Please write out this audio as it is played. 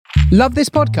Love this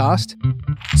podcast?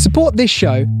 Support this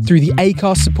show through the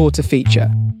Acast supporter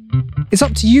feature. It's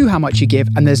up to you how much you give,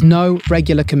 and there's no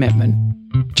regular commitment.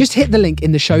 Just hit the link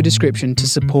in the show description to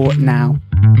support now.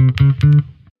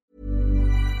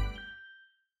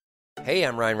 Hey,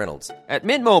 I'm Ryan Reynolds. At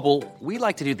Mint Mobile, we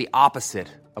like to do the opposite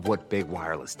of what Big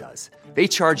Wireless does. They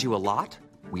charge you a lot,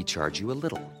 we charge you a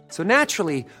little. So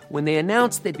naturally, when they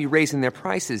announced they'd be raising their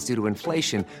prices due to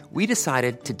inflation, we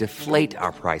decided to deflate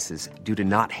our prices due to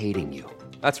not hating you.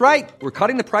 That's right. We're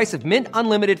cutting the price of Mint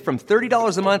Unlimited from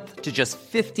 $30 a month to just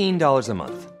 $15 a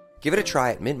month. Give it a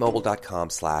try at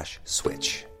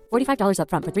mintmobile.com/switch. $45 up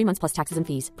front for 3 months plus taxes and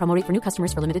fees. Promo rate for new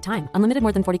customers for limited time. Unlimited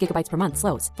more than 40 gigabytes per month.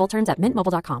 Slows full terms at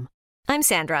mintmobile.com. I'm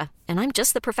Sandra, and I'm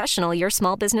just the professional your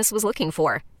small business was looking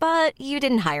for. But you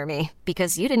didn't hire me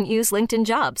because you didn't use LinkedIn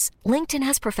Jobs. LinkedIn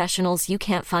has professionals you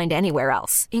can't find anywhere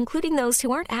else, including those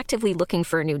who aren't actively looking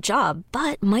for a new job,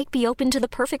 but might be open to the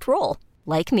perfect role,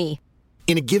 like me.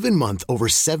 In a given month, over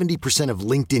 70% of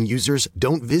LinkedIn users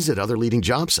don't visit other leading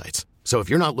job sites. So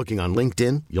if you're not looking on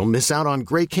LinkedIn, you'll miss out on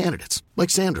great candidates like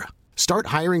Sandra. Start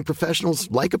hiring professionals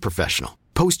like a professional.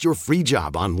 Post your free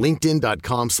job on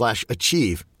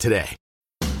linkedin.com/achieve today.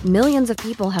 Millions of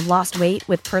people have lost weight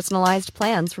with personalized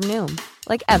plans from Noom.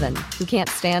 Like Evan, who can't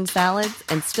stand salads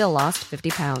and still lost 50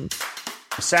 pounds.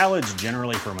 Salads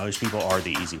generally for most people are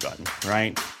the easy button,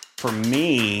 right? For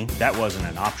me, that wasn't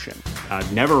an option. I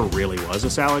never really was a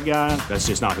salad guy. That's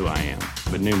just not who I am.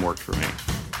 But Noom worked for me.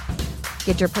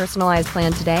 Get your personalized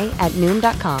plan today at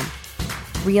Noom.com.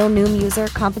 Real Noom user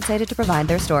compensated to provide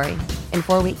their story. In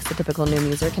 4 weeks, the typical Noom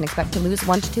user can expect to lose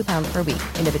 1 to 2 pounds per week.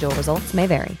 Individual results may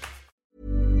vary.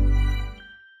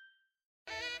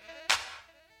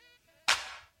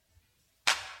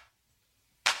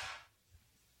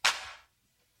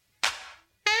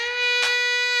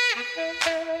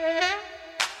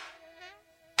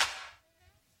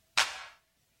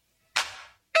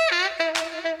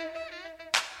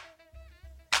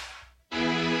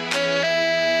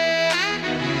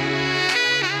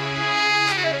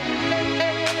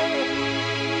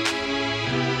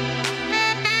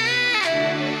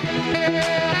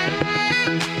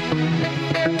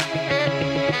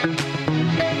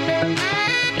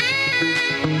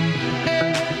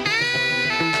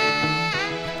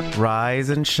 Rise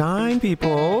and shine,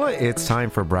 people. It's time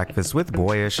for Breakfast with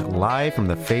Boyyyish, live from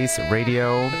the Face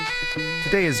Radio.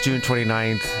 Today is June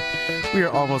 29th. We are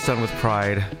almost done with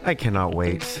Pride. I cannot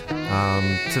wait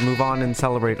to move on and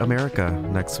celebrate America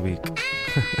next week.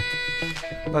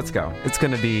 Let's go. It's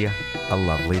going to be a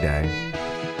lovely day.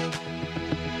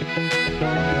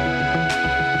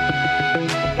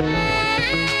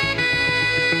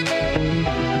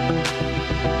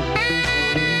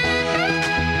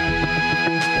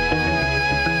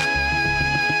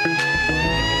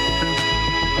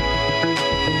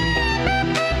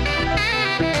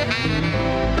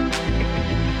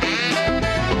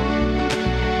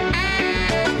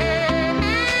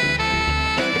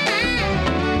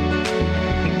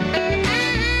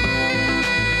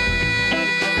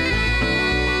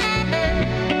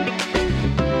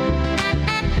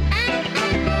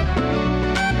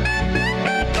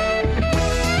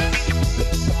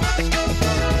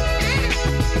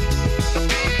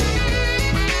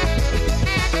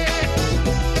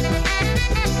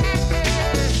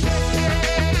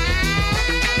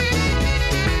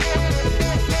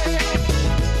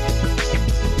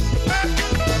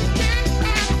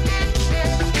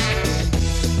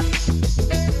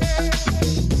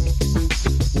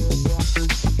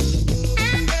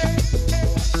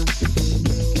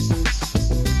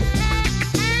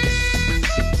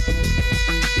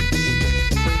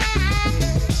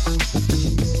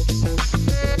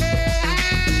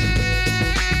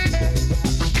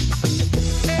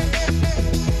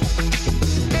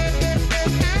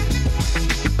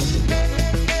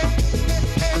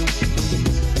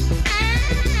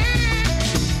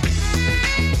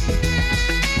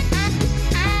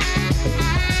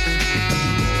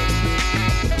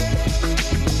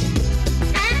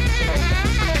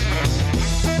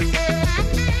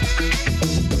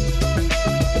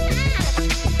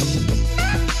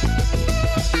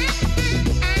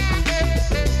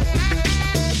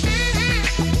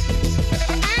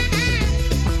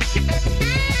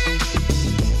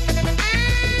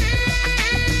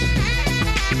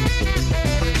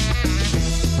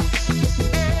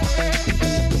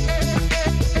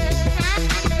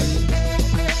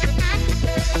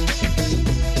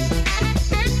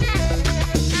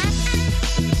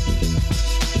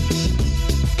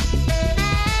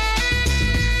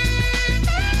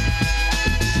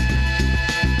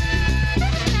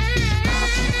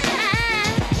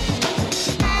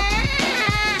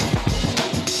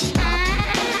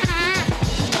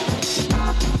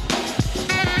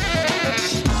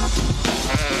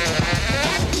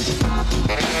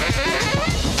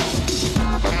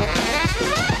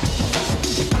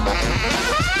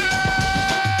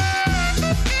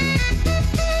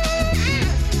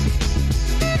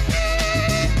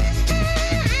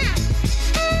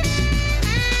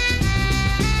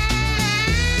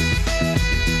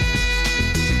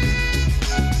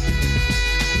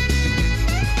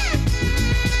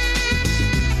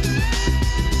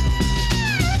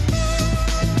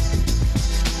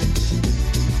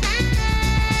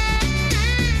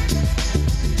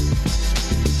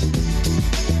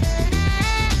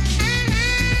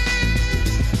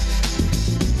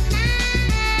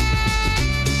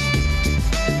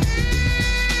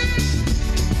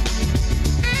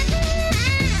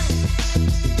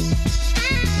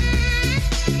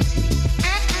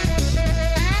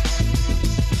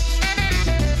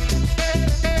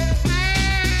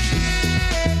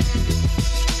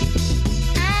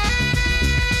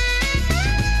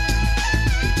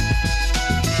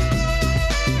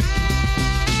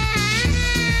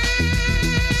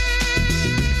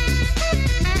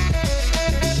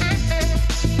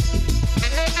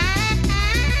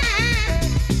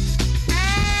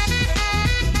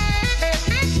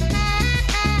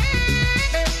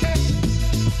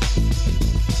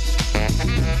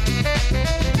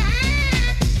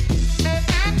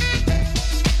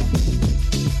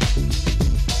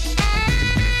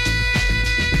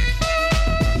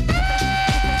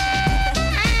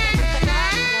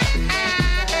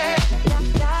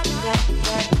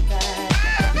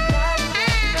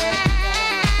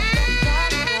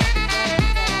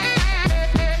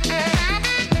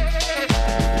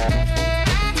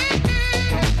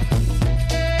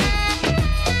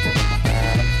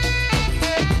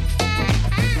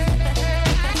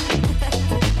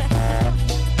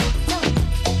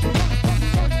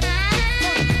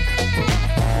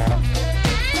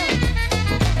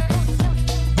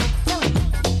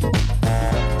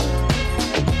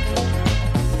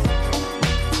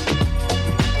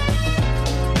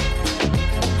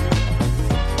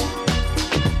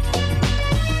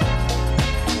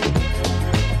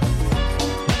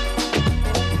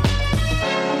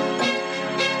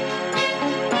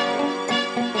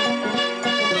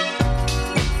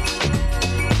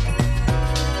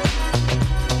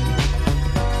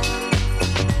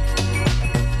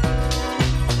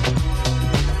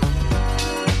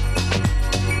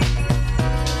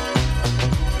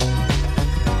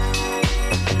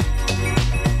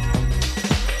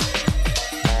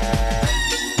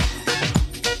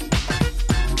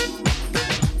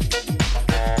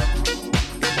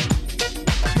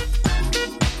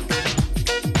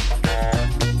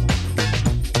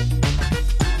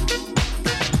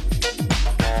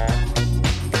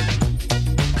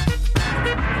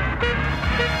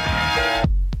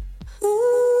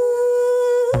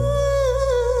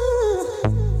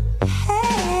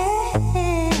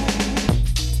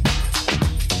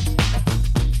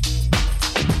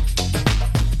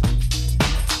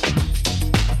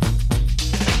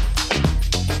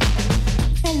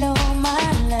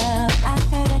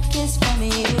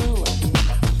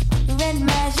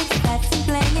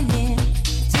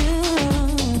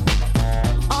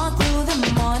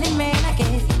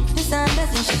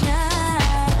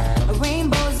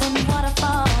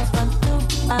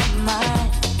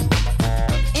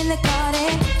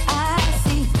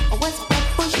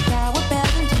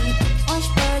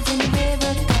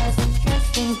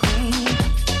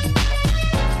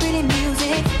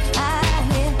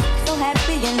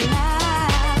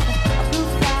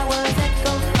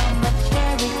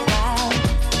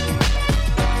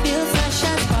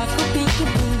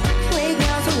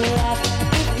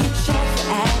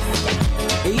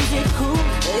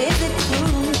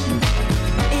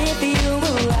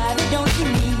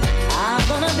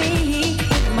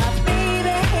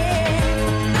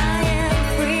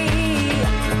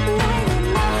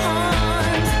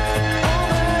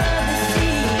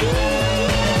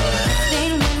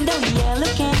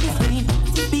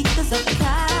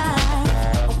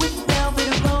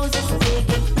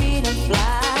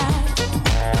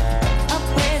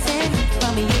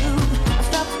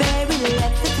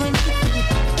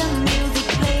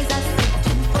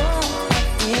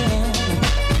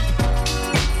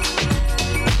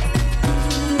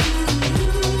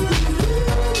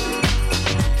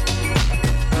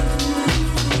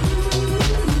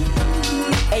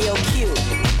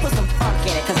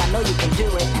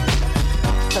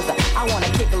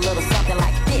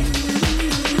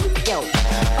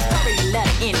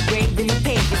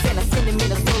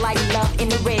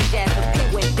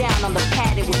 on the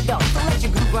pad, it was felt. So let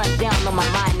your groove run down on my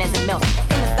mind as it melts.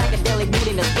 In a psychedelic mood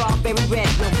in a strawberry red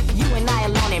room. You and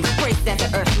I alone embrace as the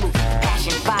earth moves.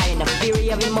 Passion, fire, and the fury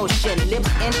of emotion.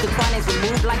 Lips intertwine as we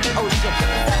move like the ocean.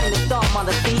 Setting the storm on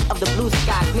the sea of the blue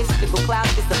sky. Mystical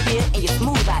clouds disappear in your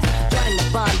smooth eyes. Joining the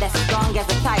bond that's as strong as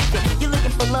a titan. You're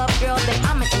looking for love, girl, then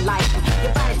I'm enlightened.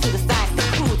 Your body to the science, the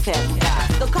cool test.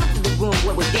 So come to the room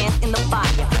where we dance in the fire.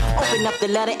 Open up the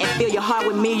letter and fill your heart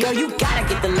with me. Yo, you gotta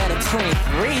get the letter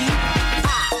 23.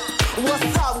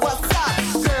 What's up,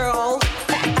 girl?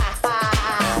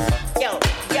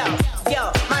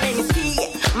 Yo,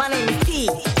 my name is T,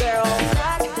 girl.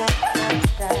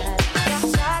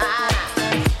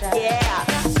 Yeah.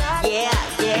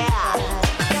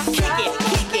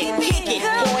 Kick it,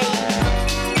 boy.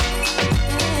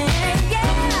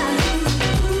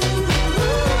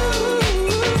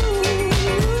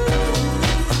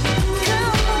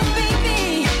 Come on,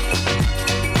 baby.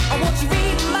 I want you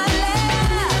read my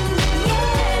letter.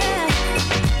 Yeah.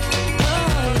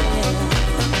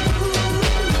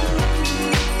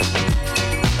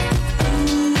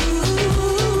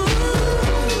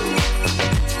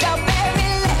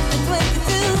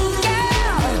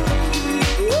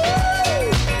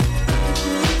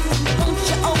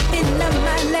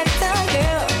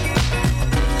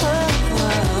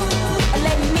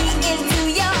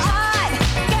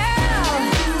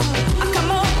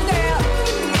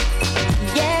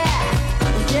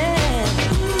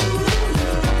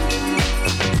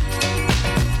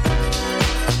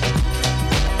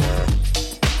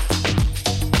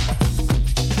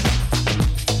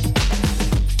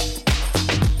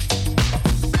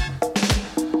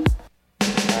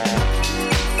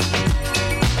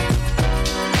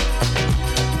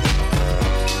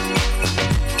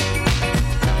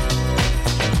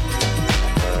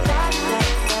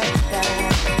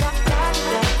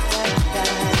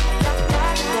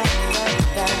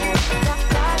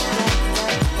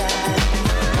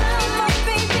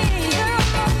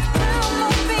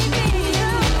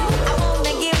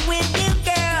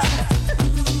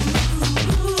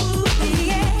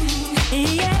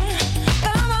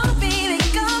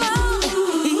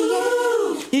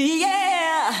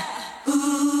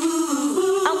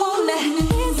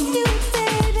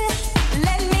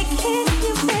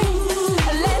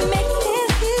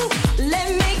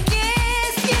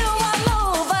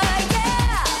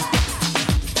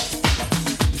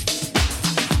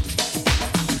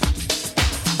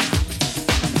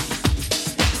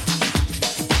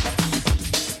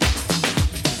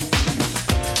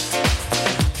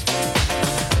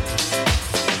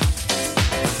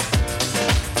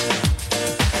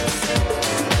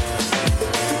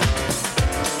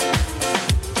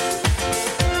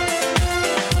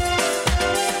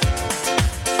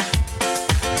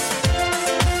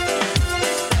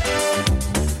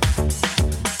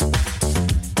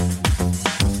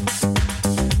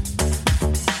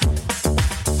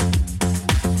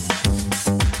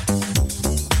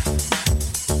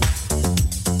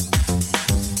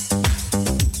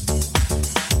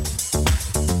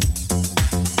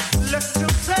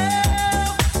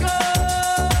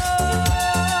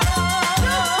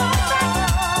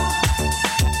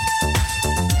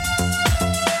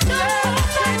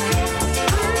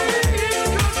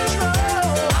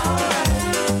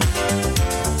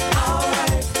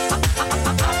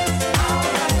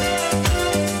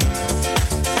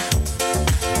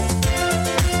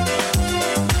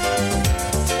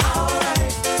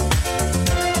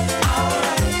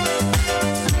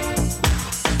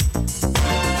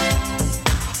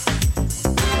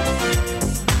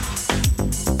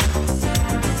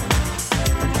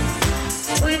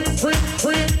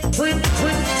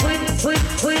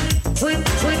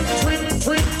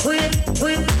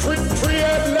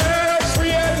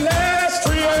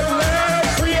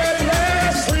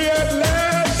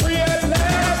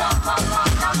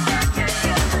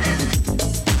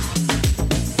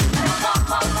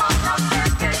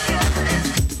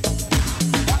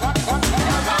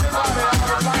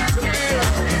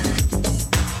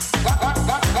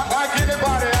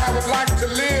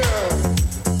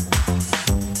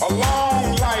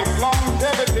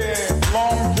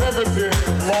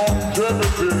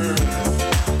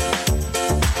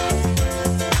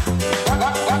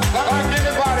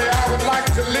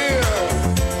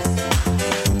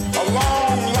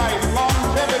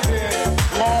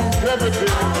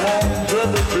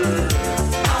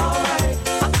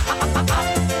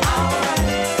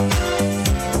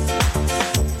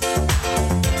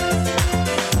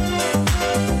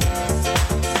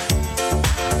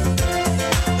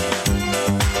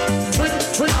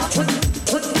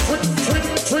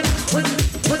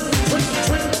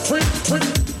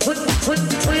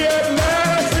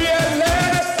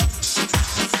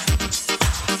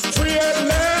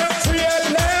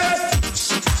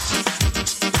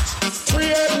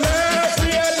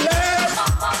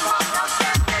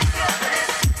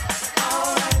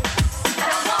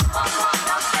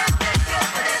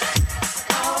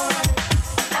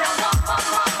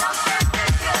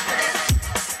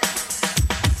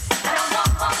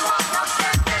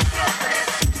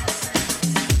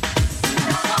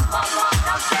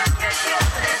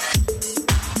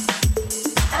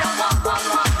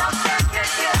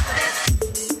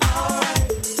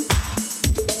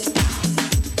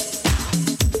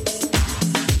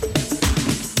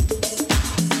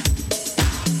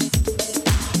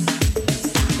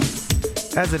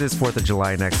 As it is 4th of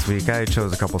July next week, I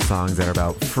chose a couple songs that are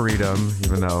about freedom,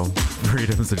 even though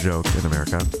freedom's a joke in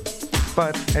America.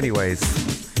 But anyways,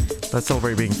 let's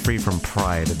celebrate being free from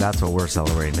pride. That's what we're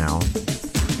celebrating now.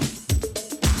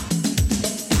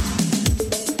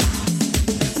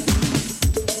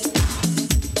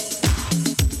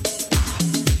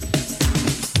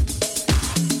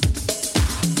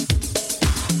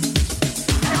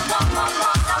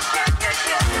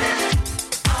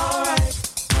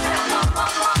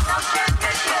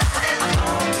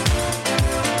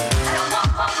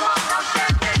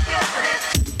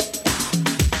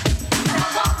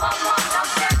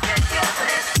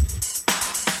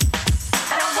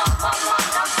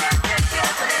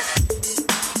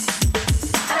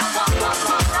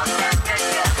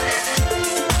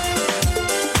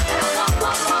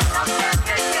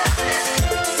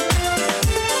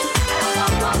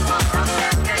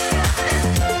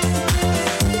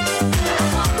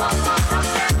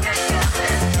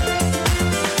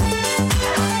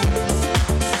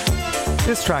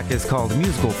 This track is called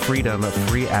Musical Freedom,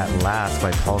 Free at Last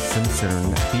by Paul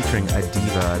Simpson featuring a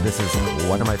diva. This is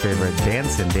one of my favorite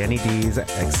Dancin' Danny D's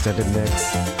extended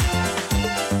mix.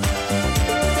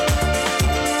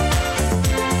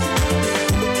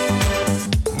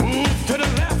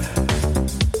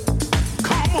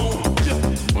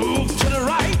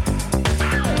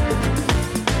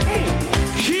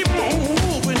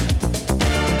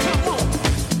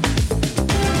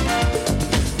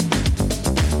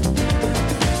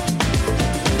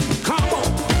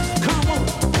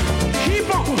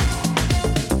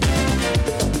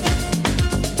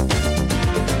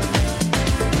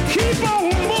 Keep on!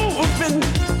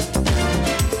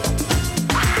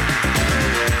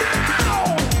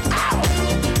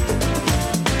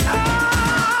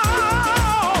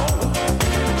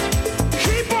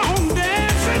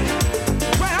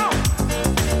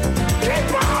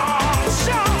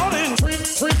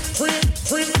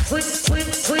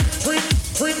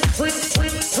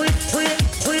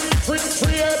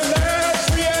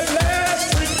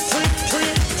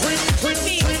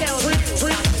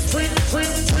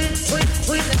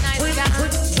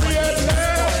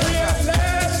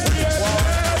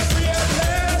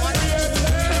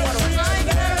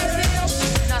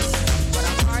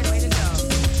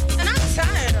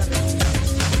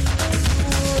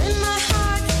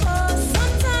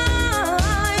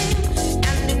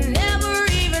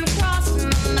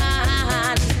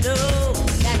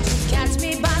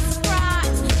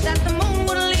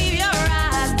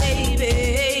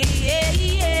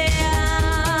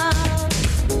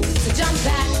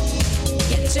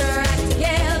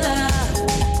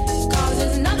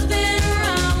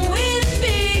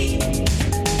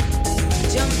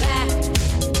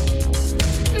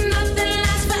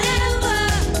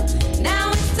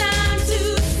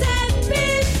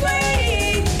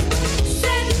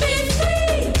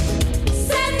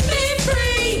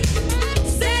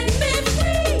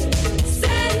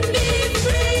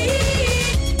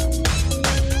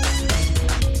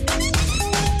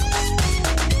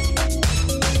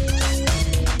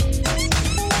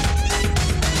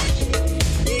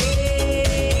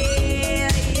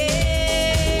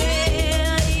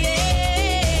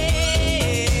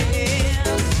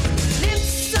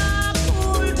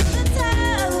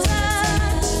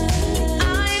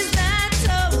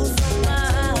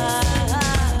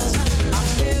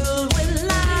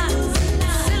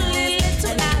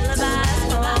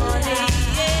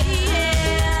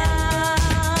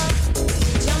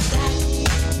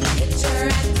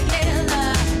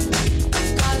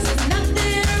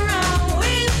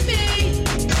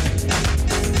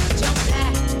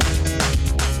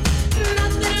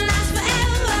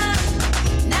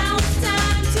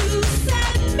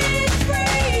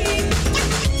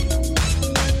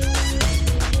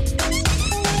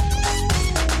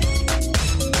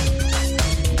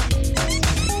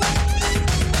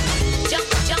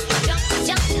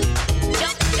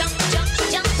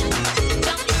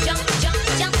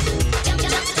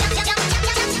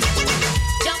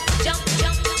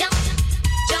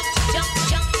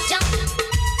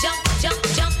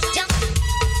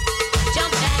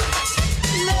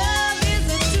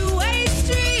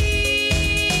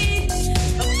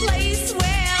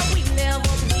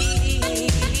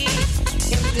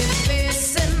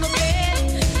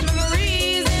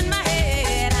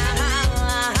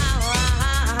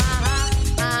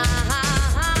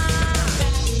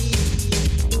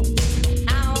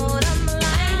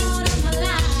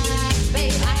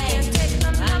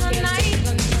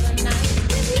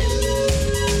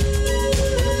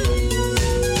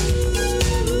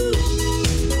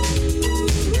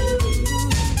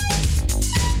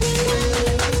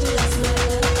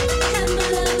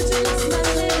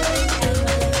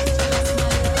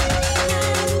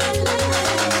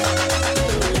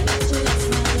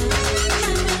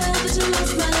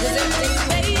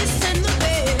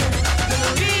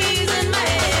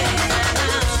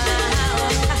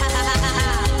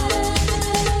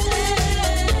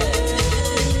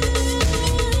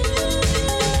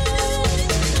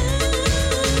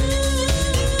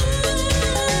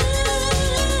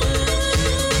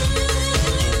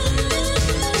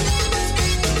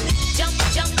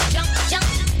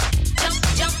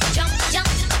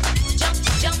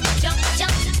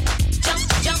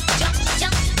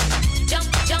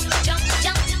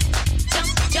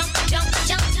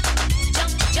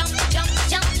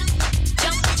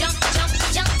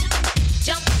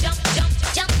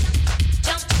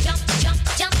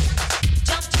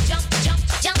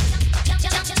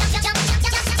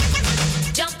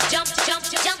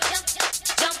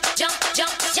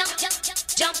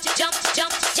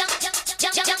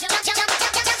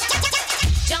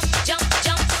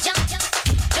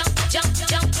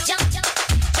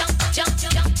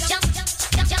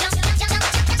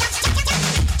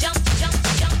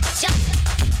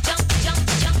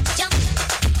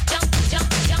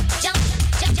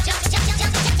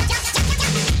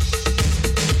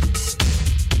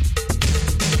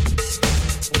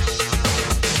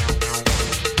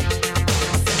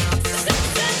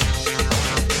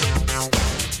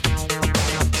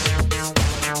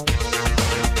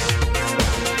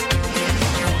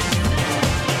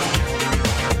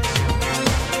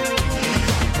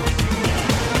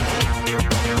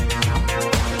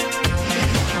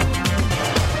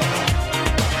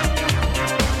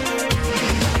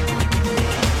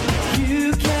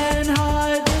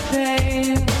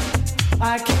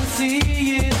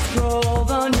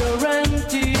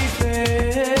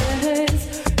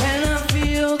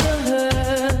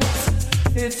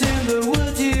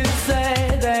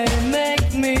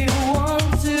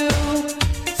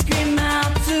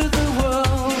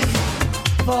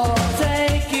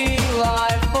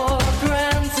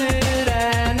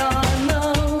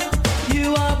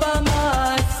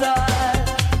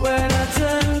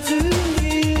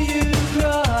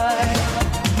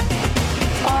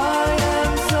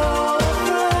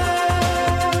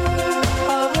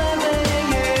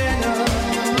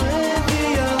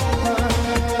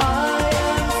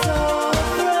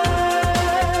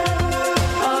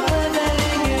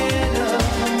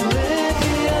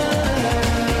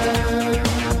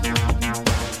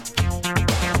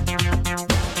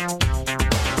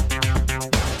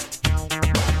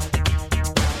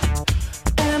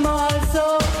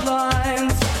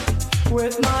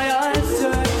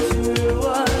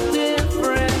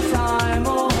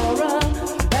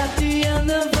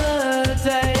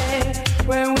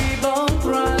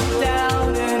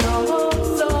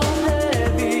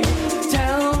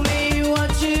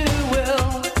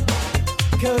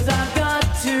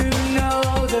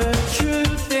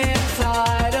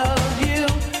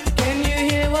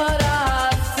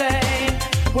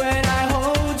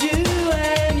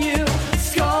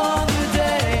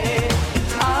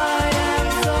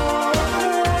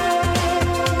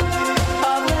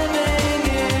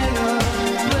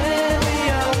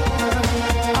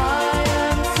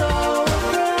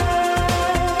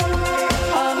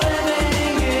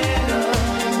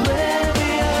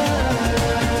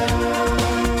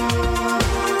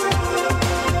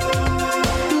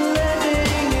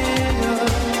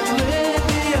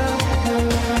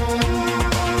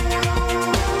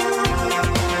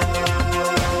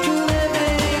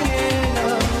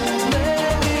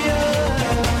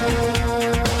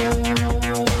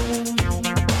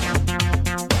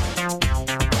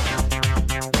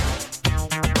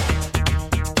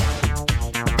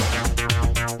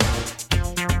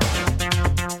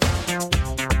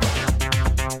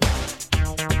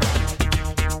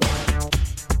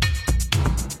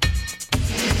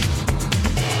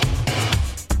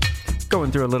 Going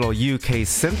through a little UK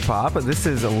synth pop. This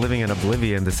is Living in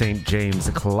Oblivion, the St. James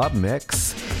Club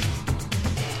mix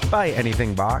by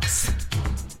Anything Box.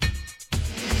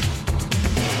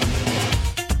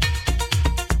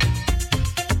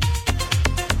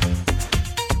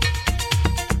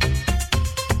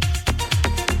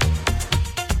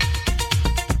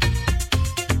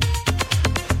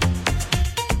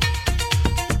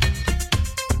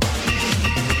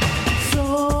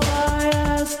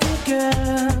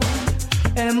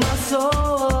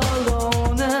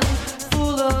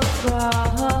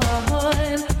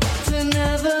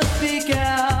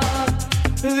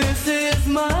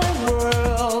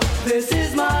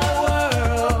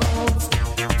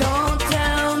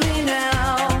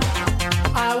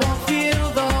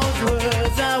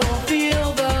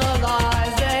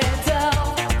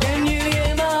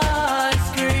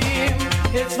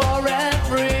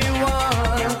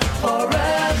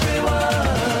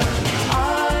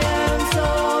 I am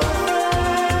so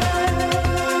afraid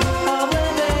of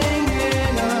living in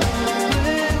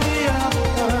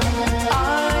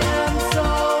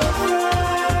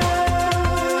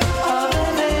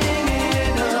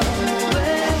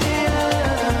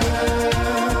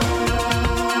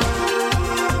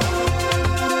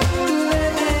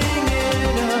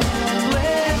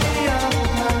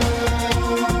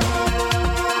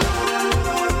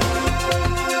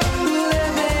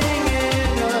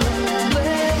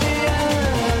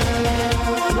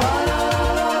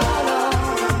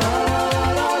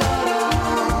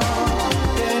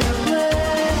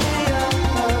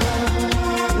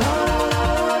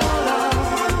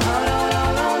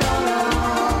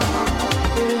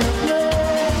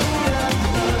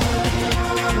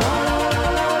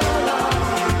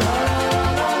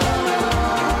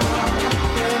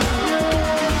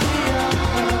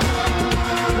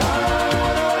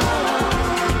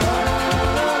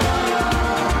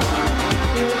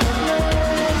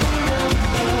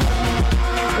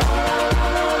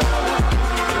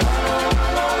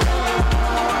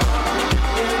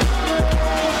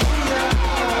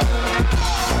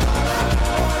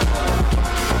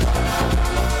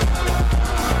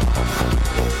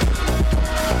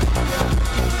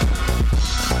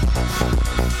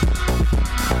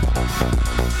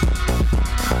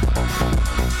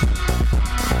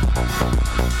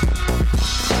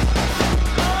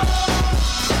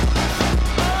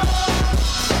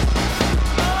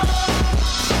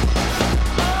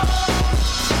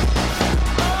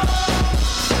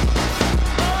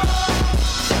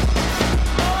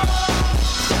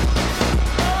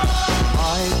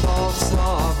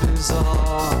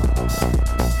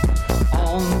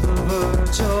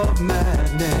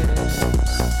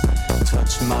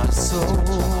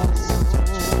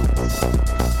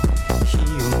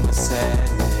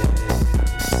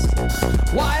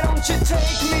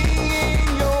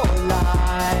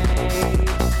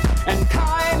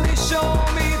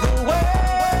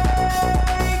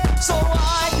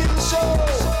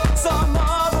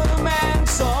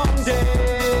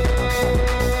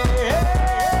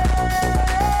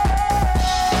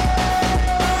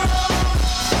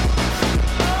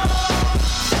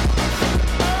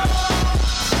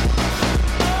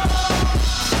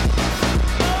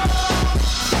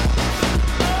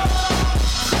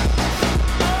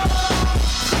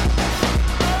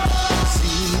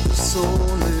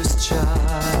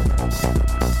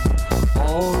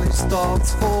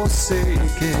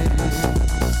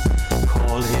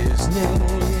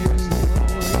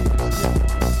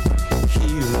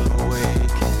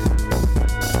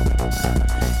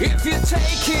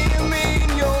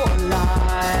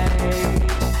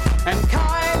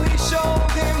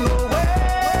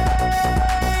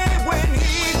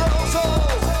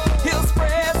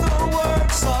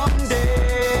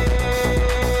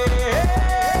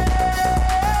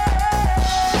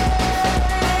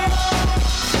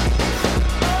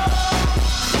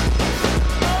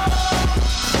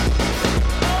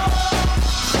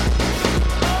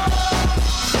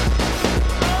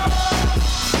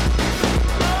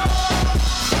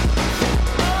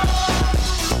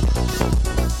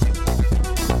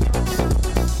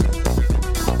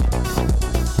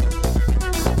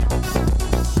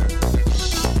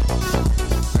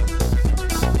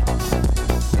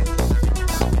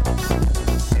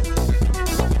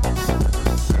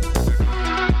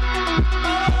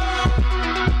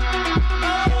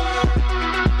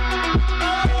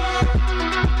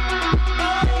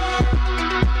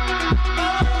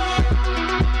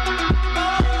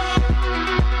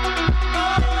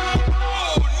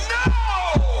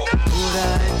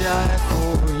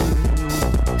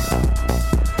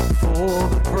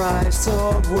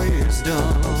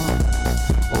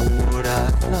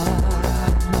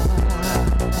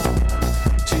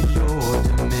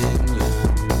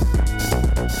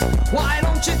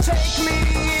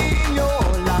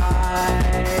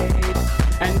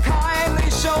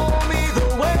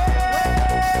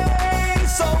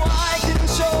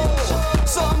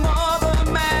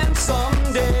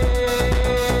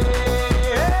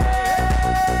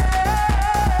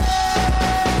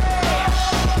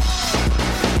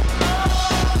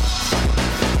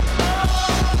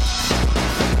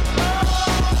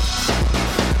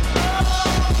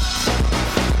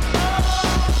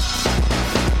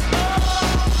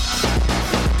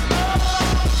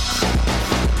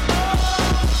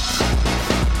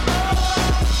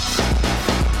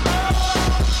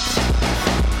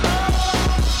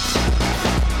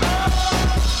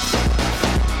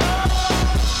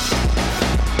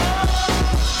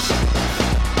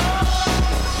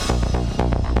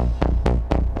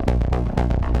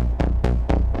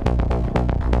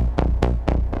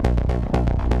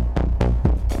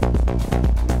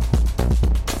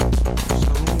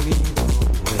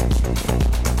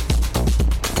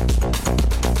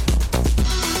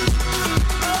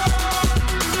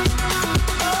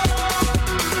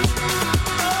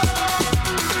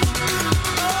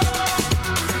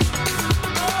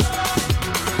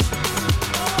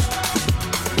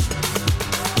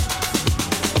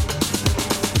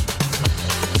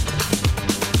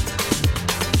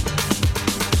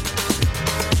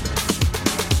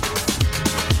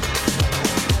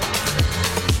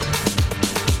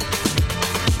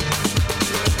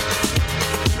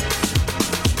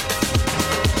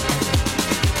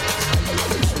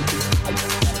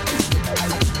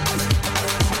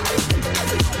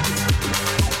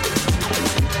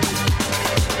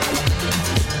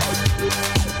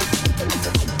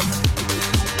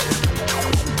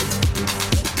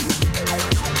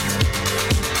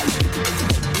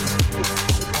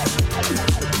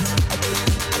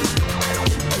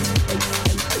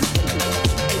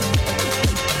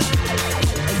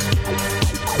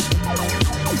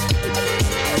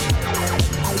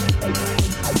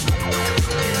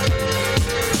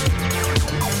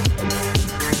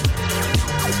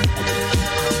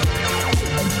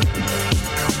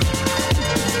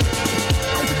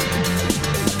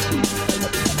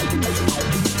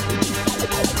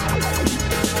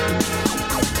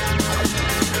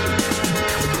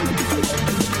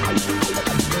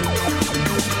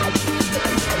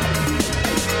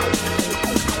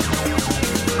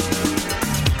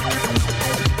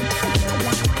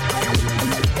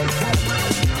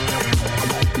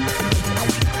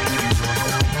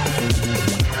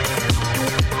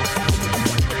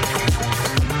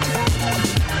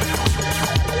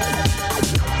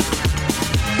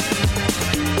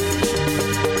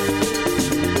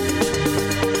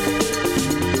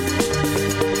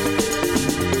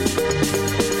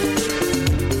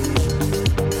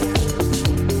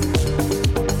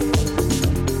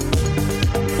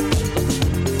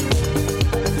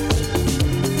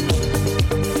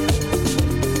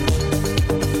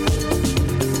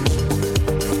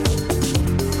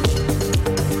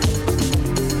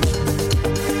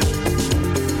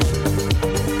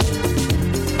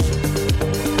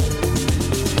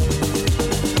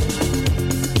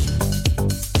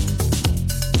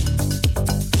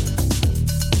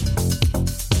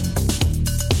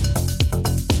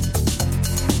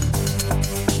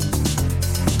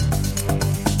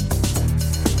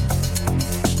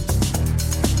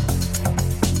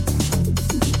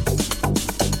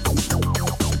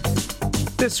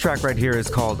This track right here is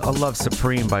called A Love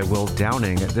Supreme by Will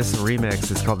Downing. This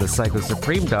remix is called the Psycho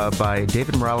Supreme dub by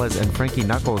David Morales and Frankie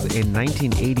Knuckles in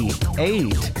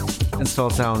 1988. And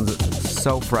still sounds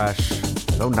so fresh,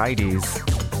 so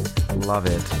 90s. Love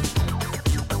it.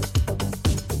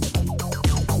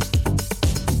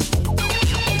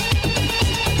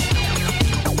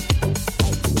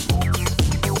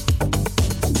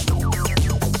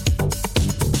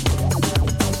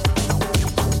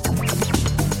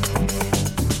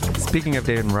 Speaking of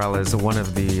David Morales, one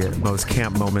of the most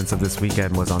camp moments of this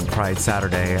weekend was on Pride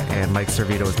Saturday, and Mike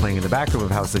Servito was playing in the back room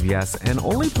of House of Yes and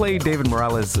only played David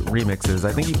Morales remixes.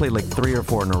 I think he played like 3 or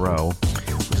 4 in a row,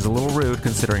 which is a little rude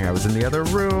considering I was in the other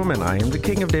room and I am the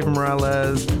king of David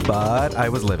Morales, but I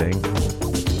was living.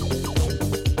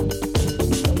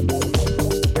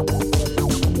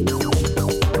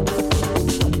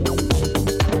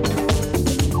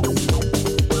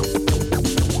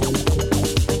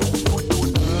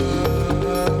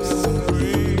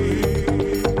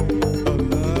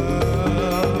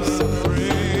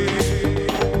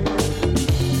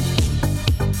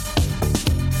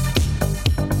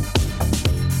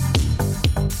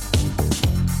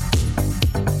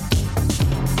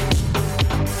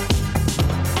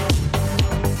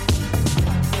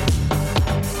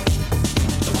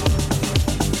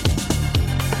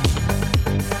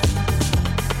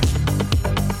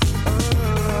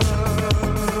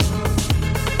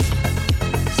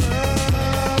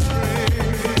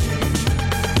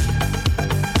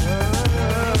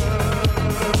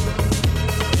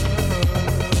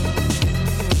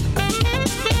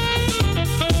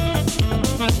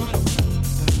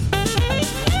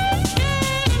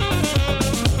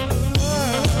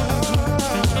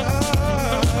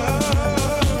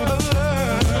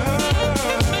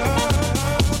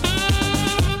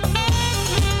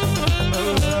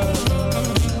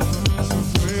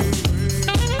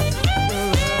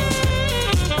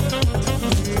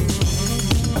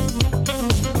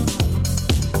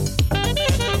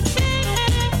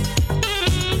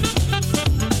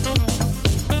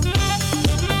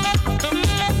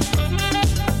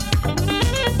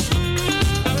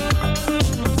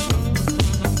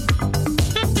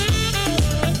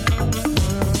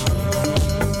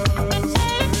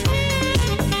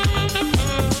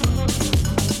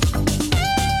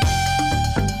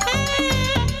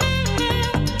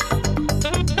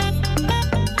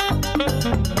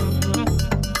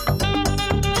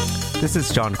 This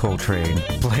is John Coltrane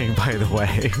playing By the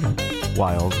Way.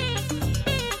 Wild.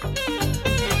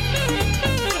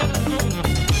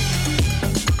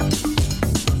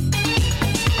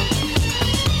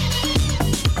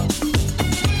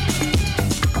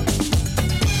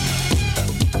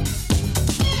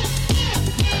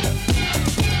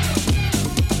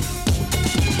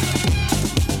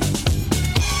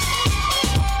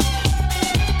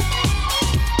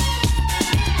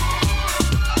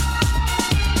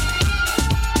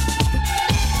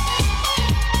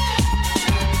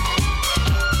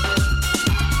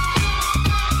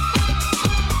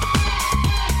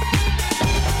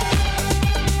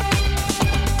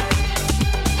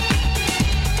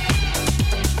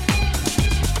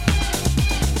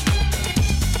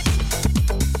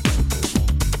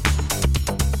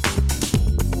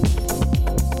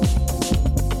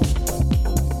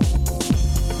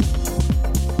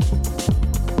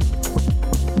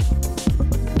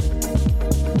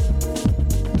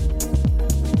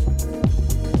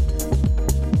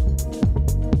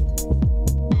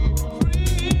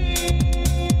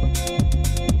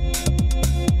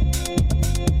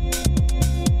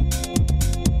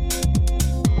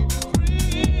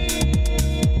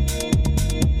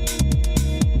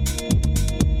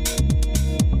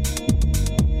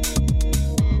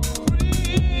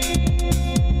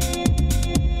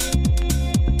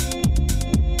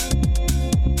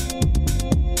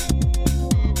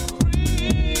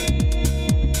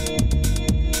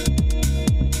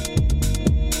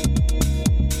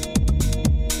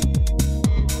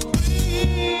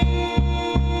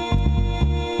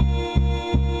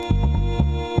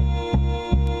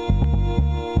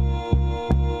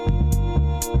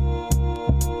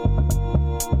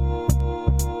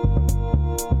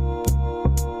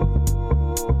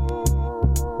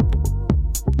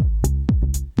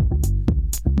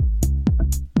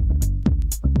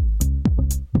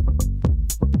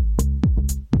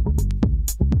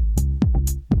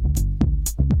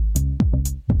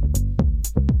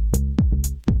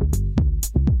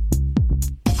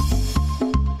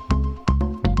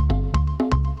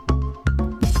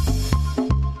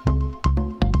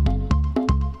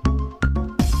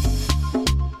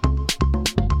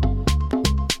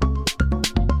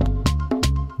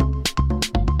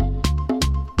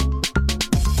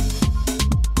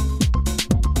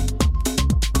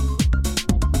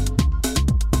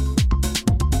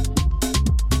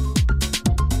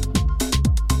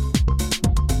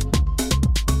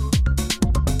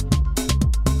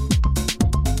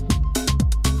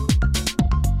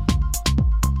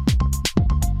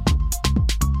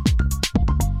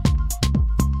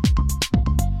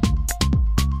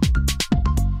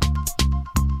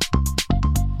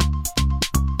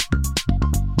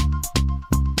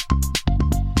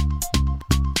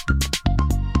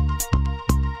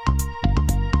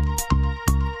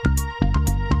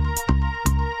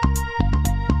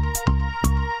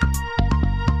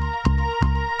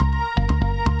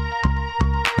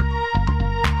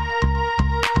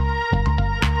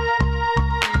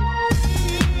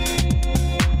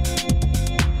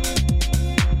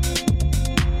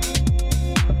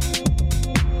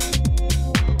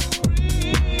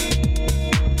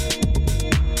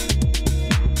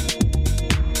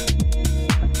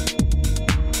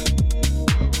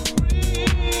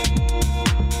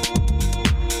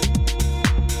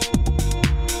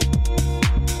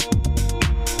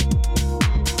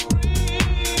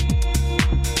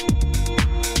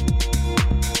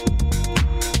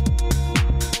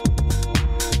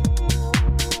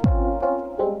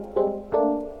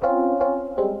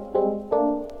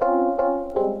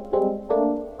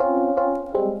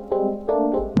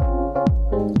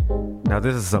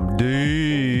 some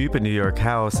deep New York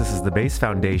house. This is the Bass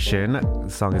Foundation.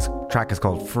 The track is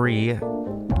called Free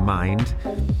Mind.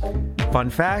 Fun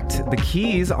fact, the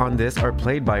keys on this are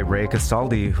played by Ray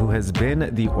Castaldi, who has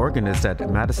been the organist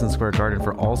at Madison Square Garden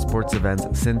for all sports events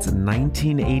since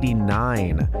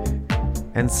 1989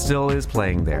 and still is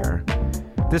playing there.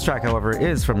 This track, however,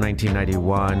 is from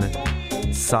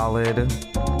 1991. Solid,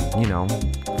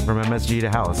 from MSG to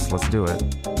house. Let's do it.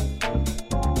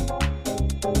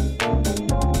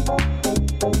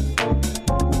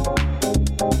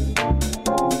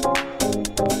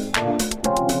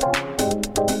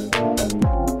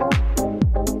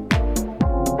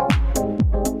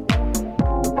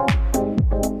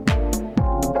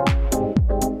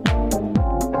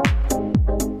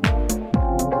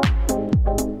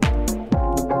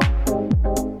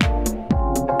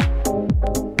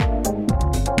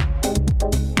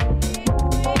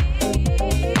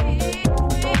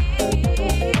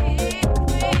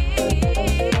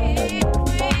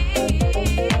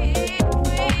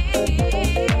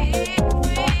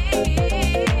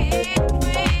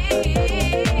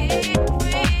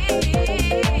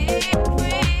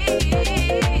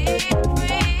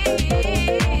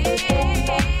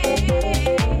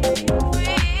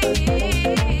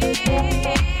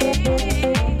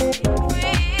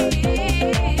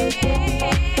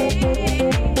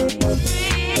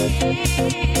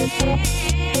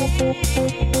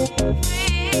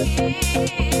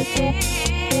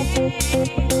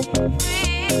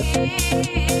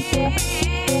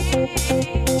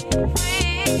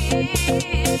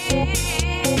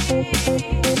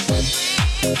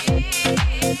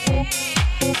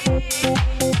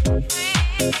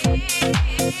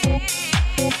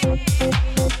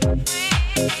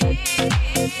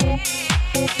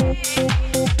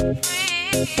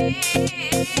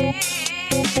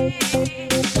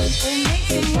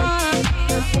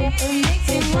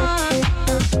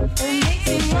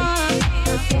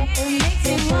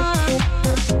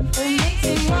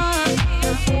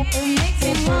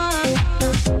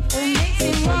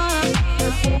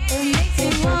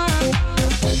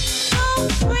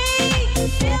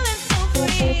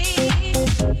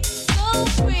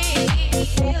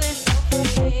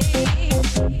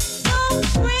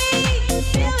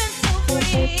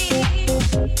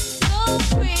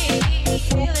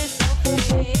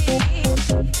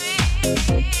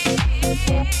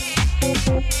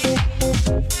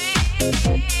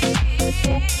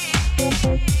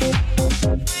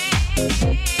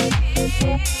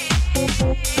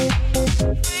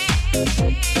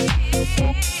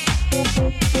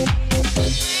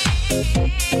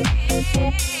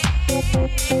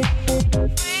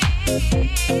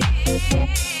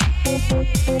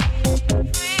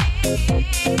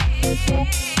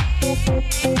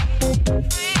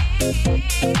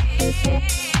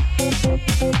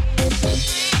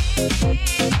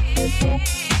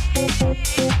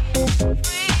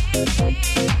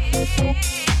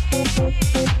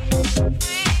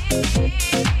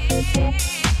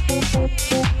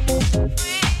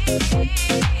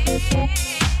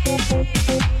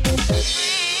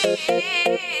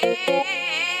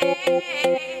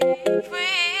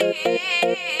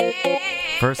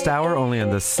 First hour, only on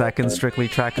the second Strictly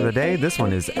track of the day. This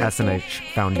one is S&H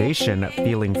Foundation,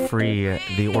 Feeling Free,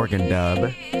 the organ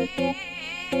dub.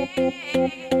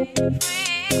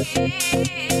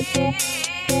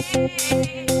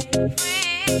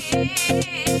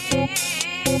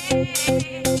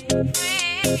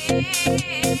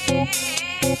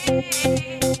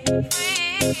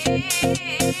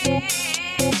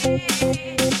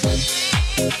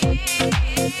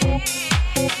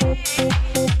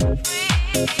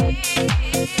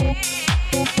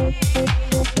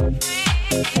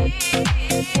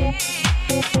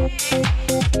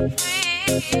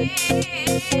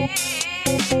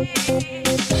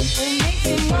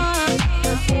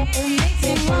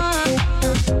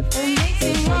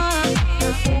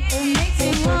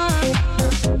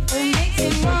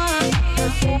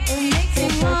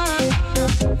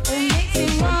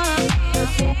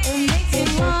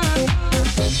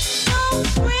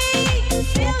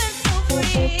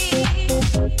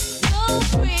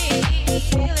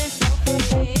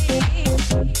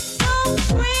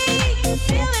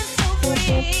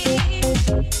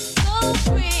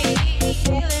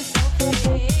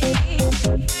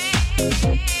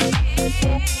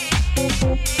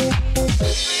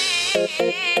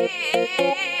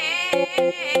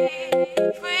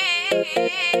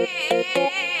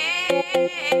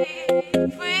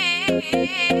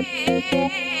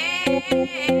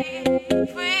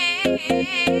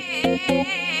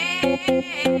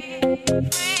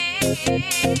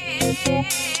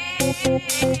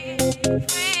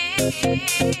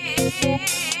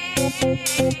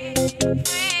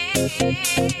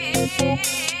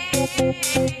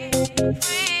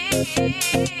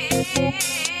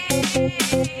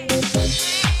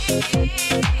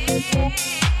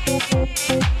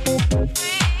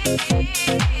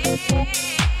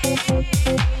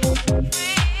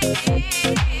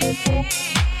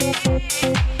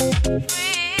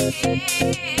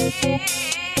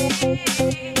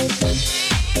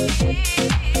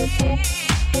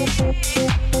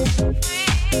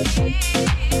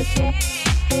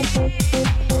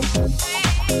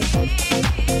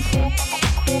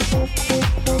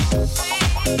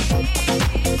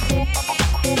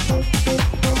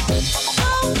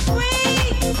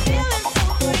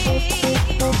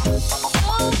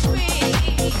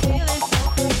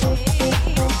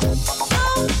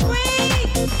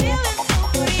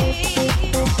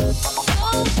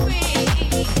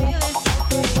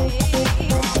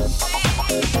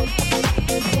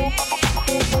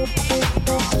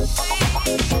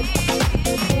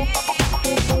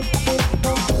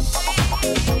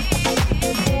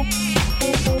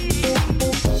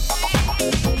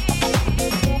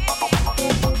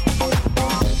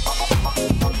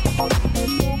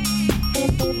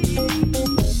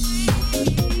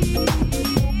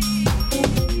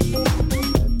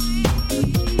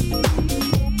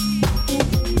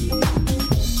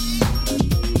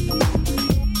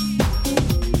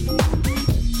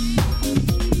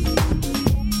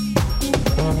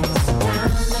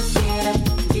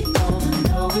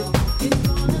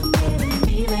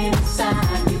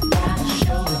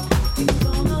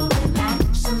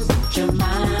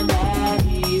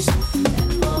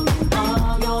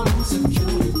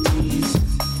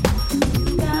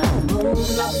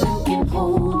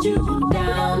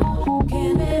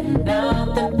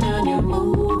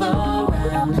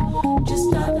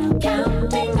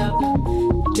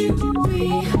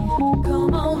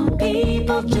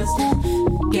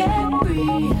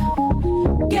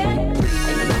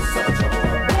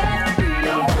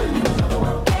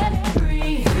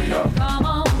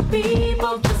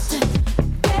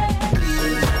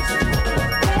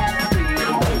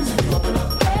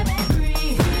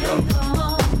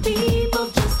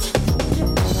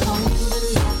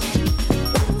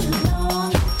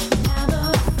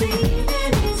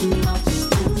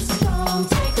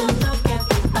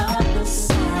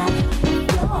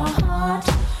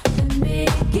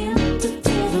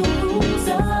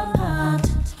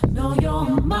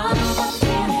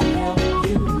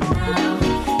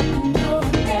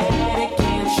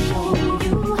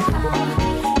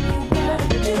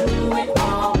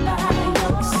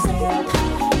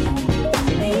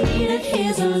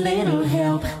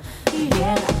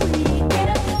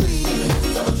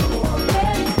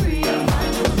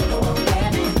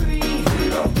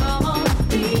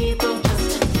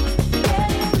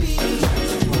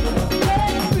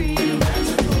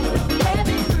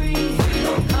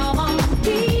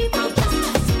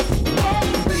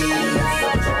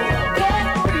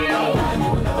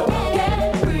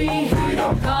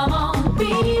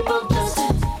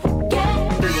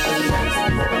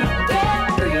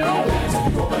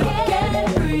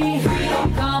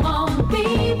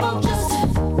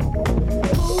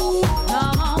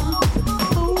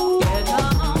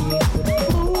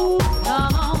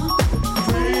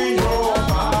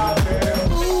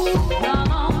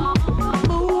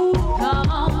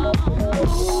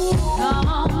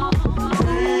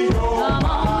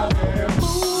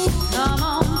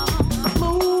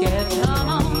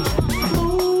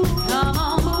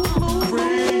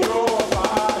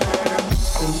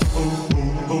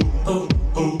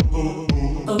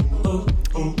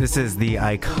 This is the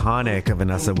iconic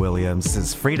Vanessa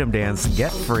Williams' Freedom Dance,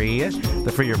 Get Free, the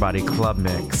Free Your Body Club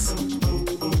mix.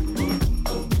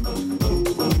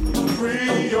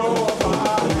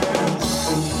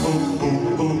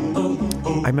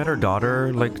 I met her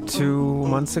daughter like 2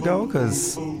 months ago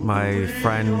because my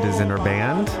friend is in her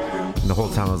band. And the whole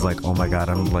time I was like, oh my God,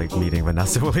 I'm like meeting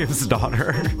Vanessa Williams'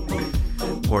 daughter.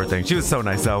 Poor thing. She was so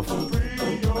nice though.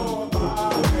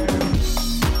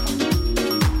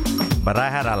 But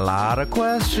I had a lot of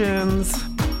questions.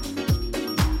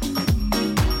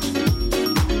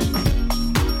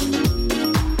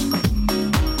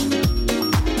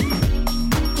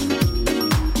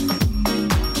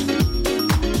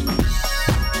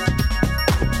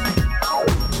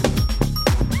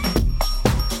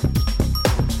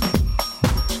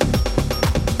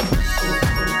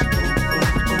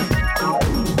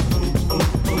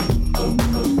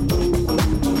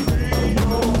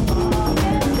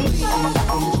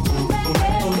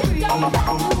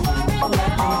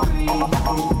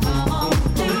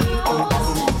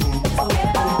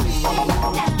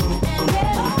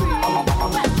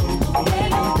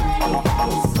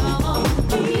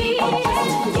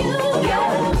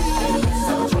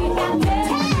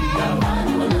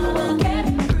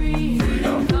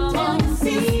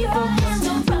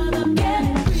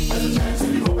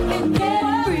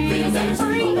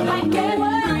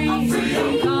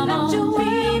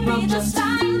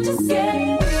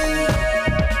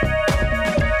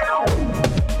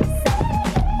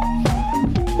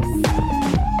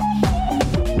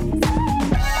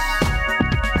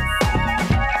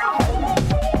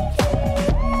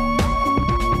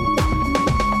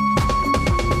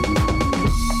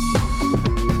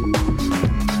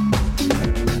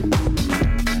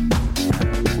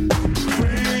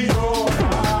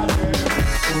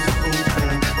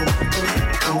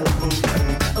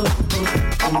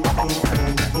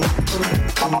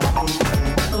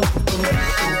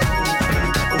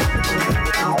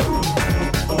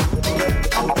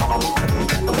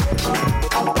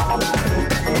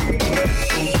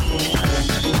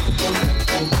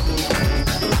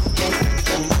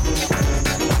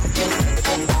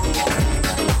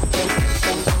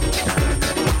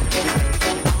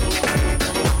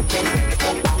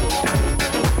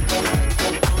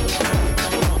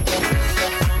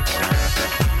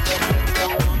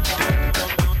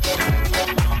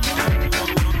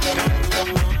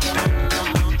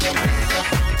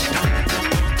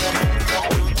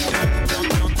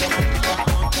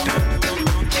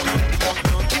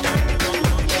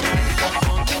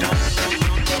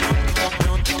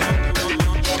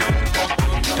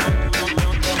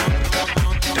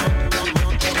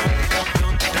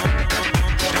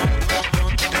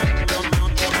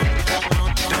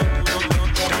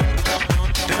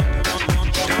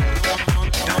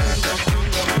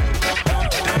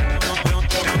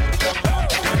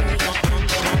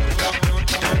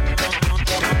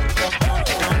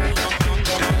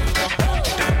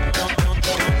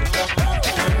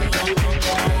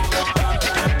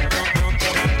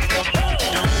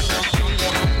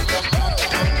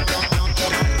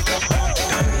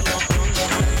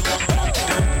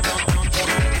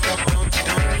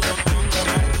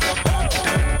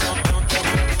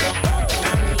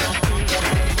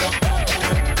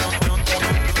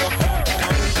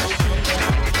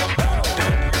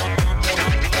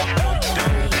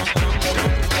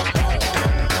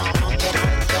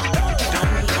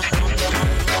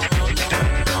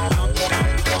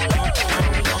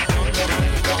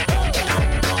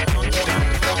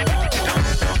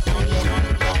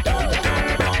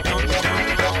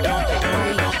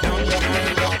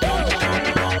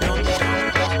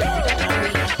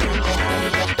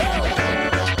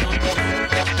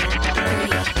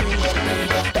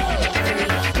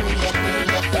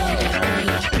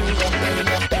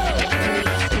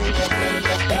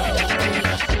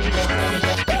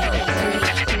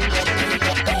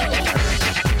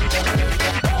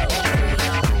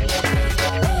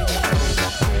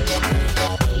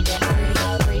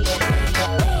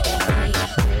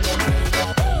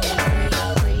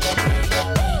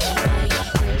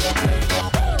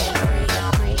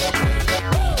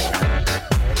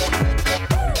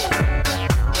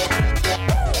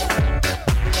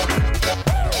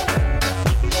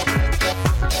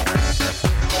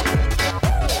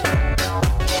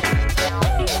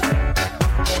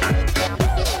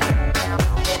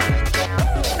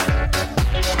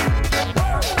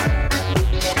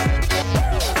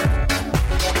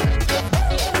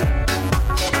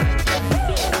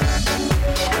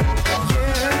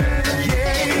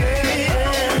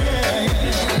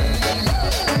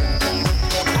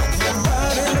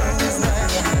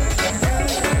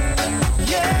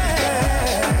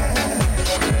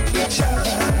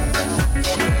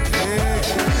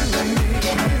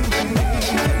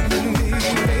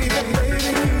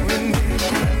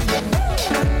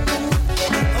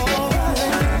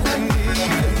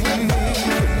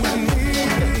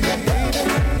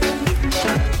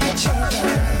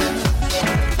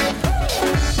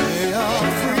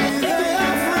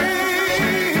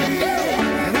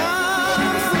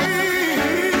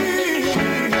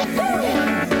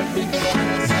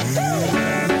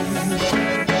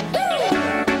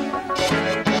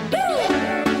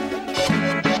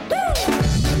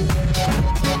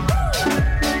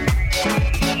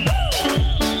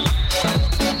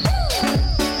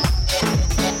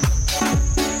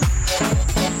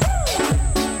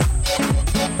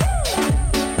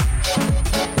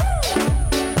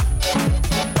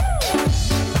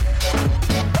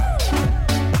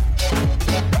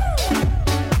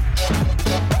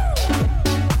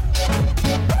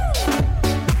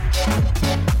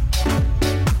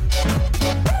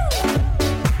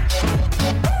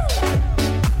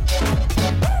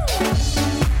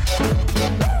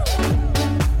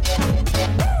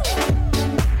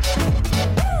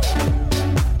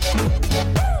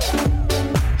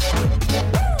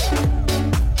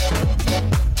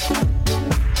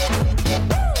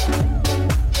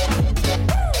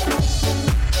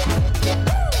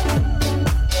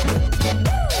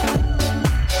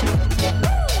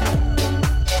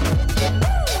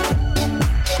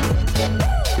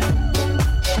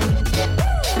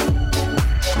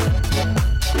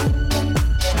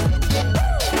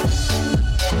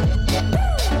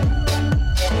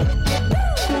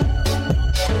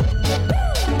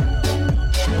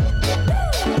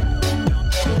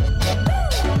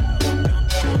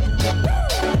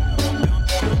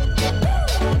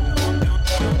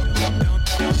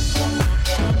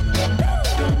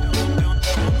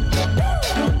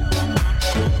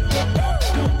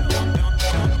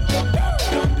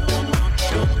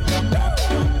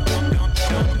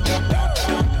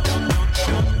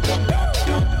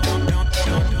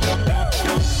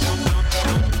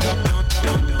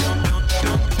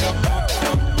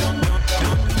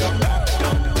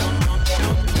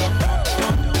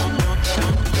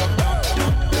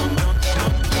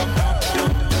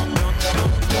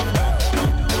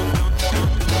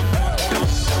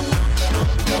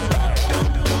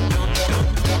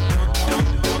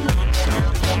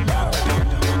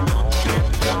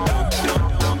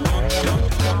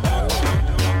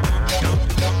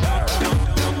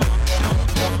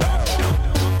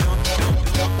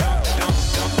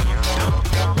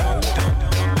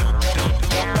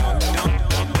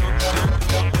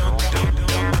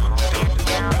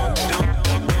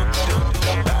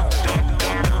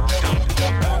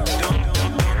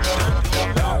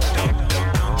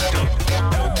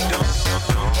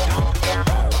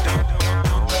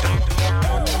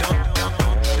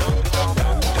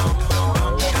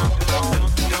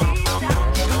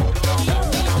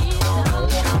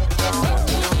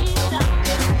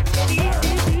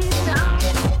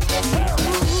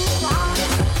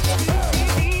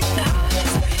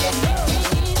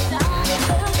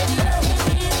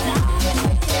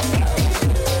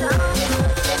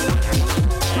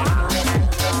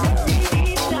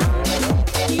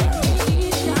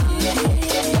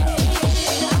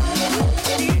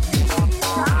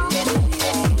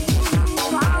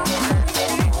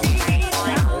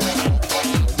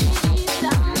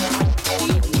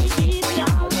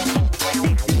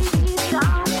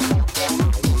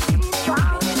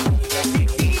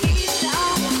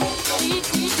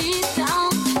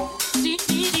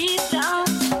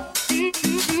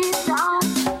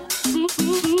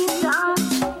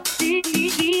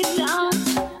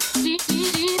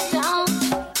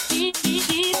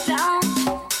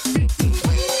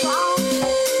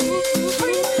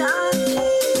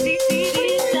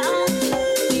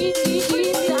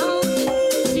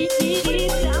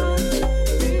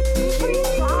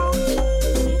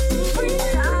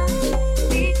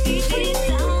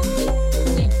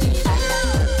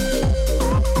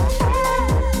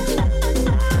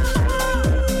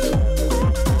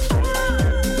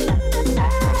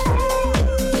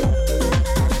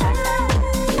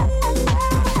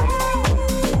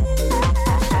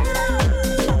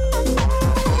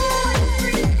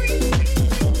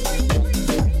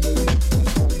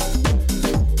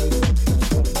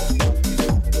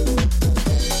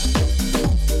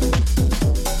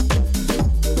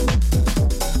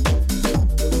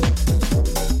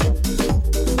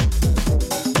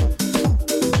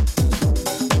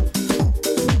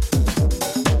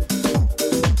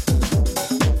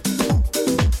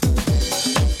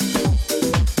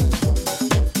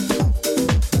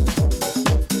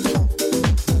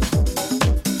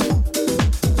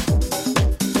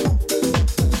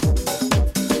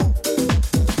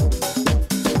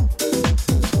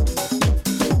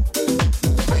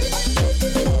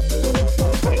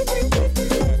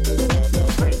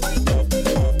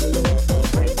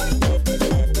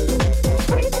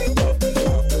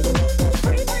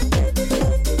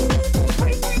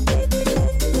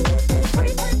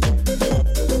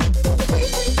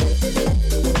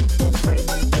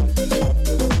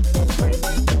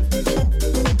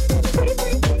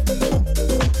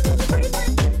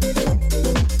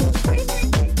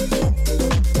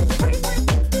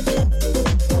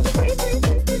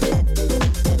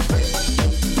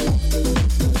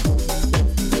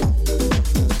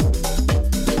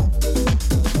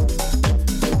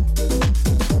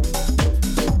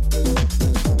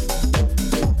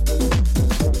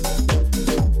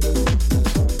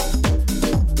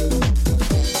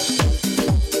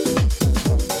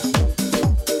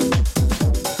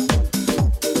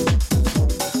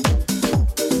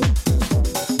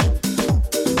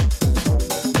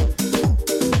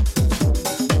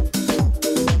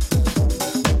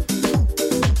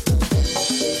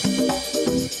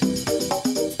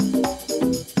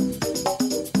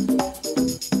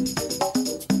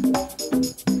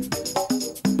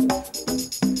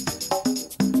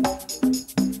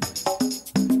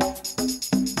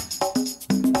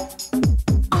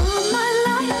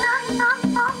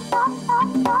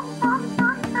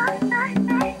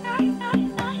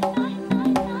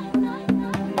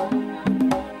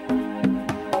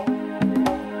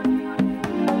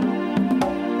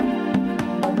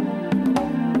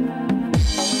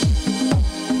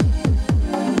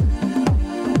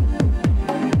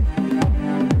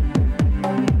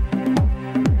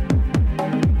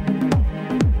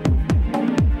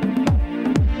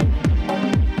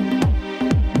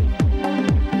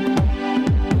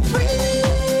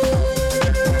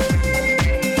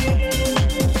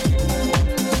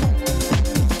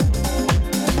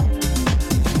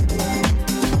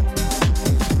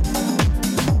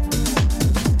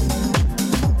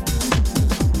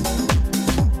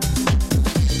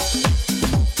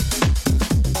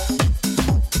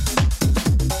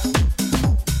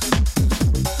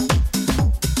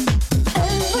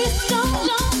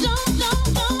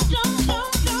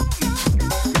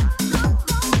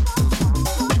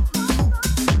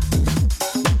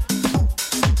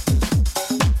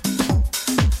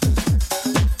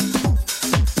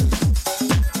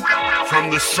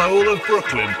 soul of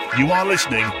Brooklyn, you are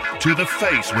listening to The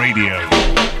Face Radio.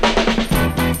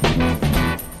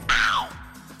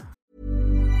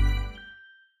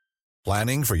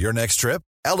 Planning for your next trip?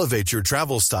 Elevate your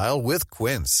travel style with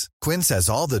Quince. Quince has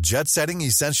all the jet-setting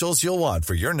essentials you'll want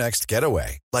for your next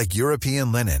getaway, like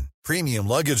European linen, premium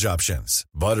luggage options,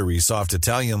 buttery soft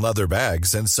Italian leather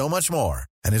bags, and so much more.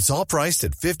 And it's all priced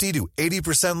at 50 to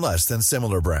 80% less than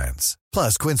similar brands.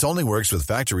 Plus, Quince only works with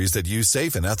factories that use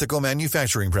safe and ethical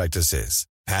manufacturing practices.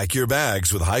 Pack your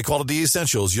bags with high-quality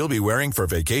essentials you'll be wearing for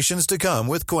vacations to come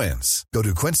with Quince. Go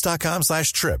to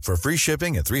quince.com/trip for free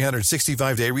shipping and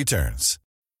 365-day returns.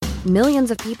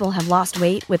 Millions of people have lost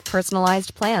weight with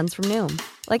personalized plans from Noom.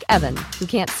 Like Evan, who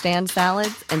can't stand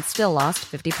salads and still lost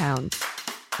 50 pounds.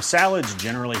 Salads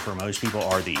generally for most people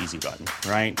are the easy button,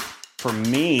 right? For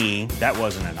me, that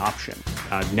wasn't an option.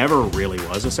 I never really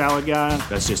was a salad guy.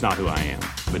 That's just not who I am.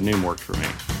 But Noom worked for me.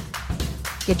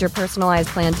 Get your personalized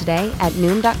plan today at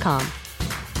Noom.com.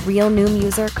 Real Noom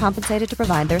user compensated to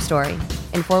provide their story.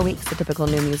 In 4 weeks, the typical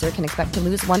Noom user can expect to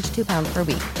lose 1 to 2 pounds per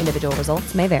week. Individual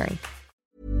results may vary.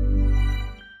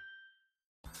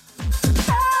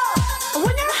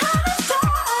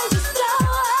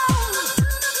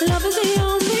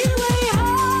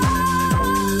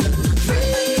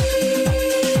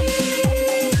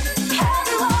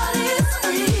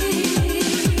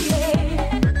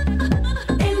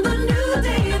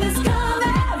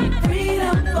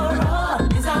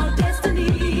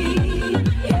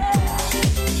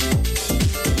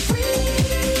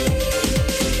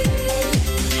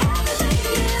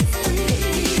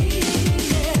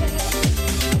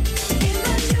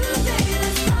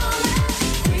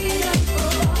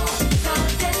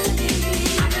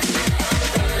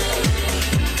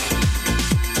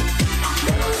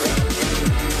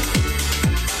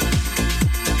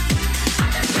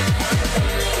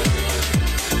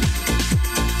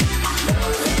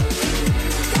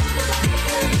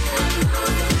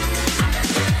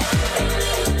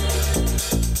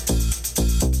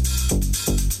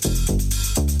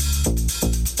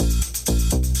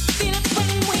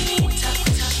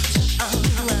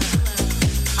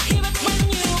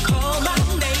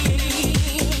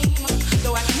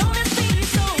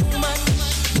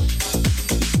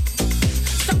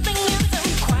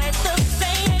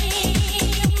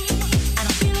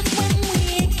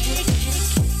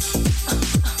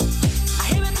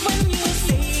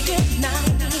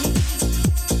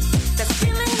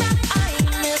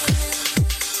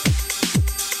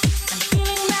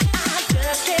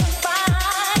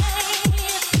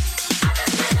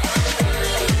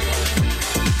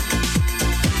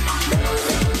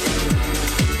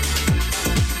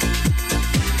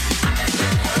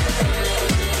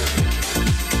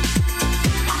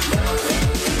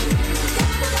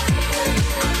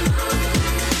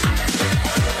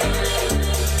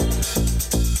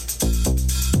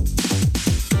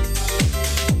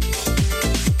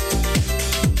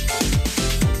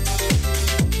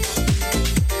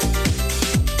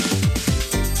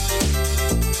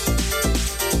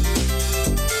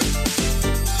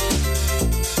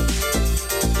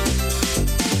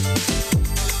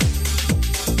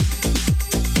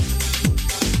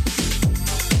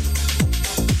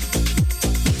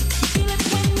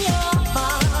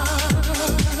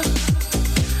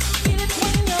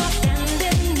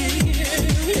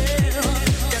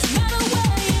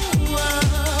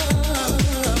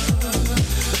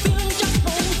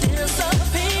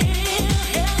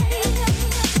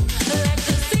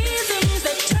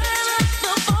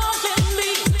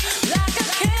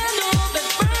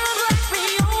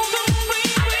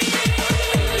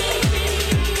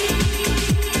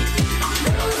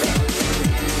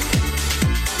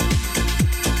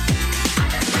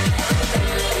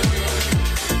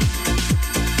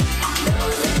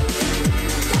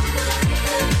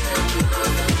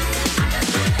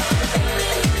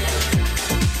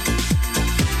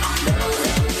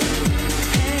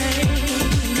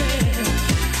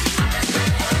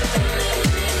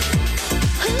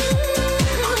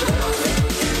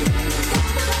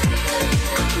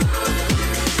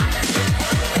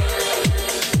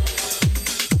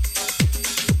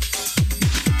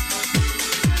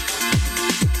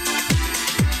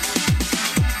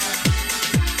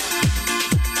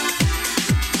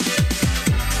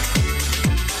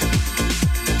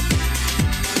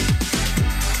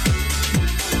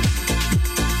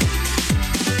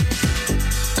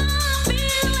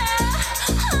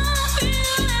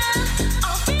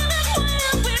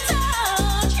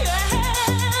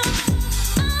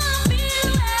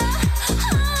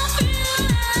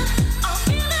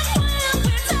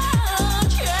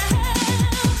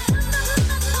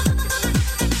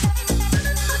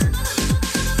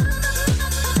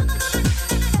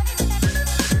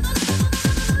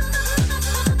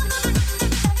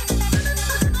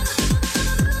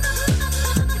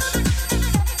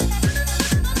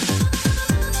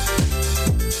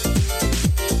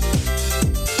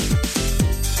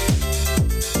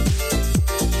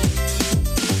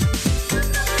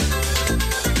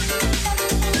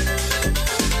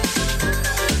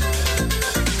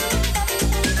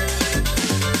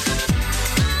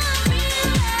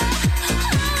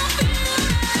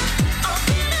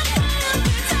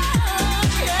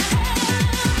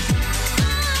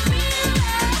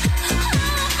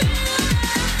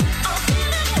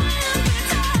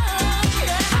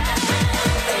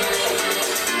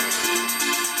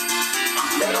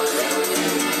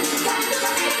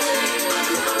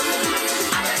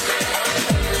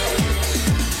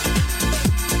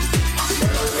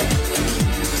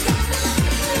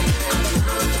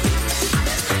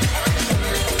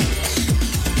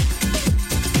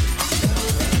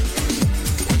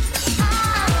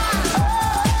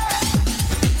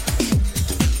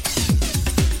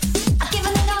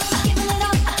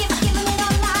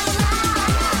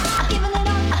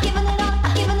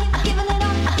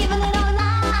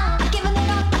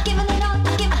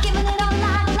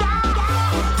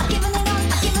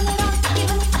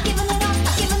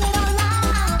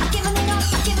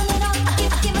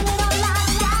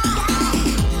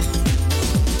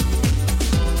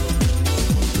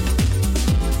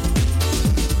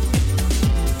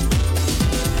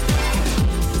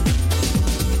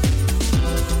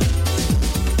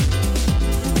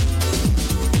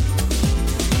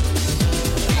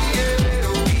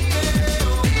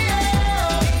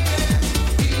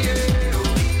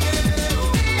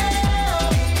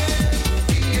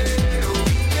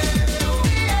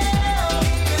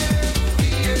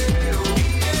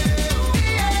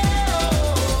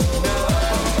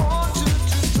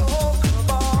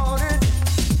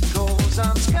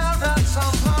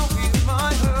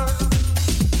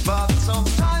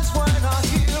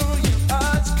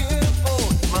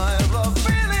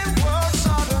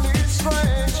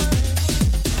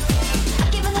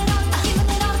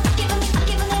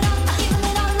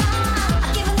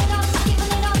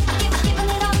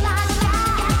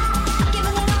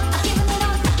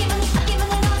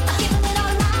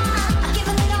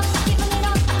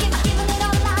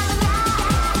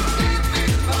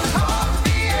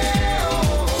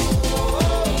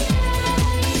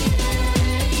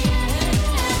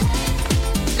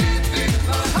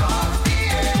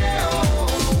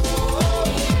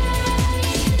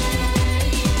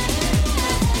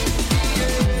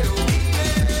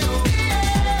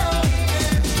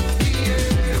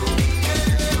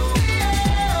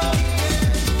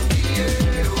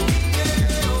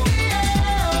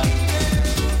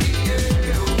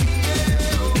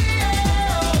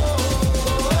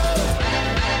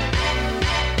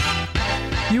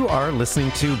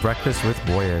 listening to Breakfast with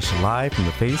Boyish, live from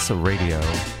the Face Radio.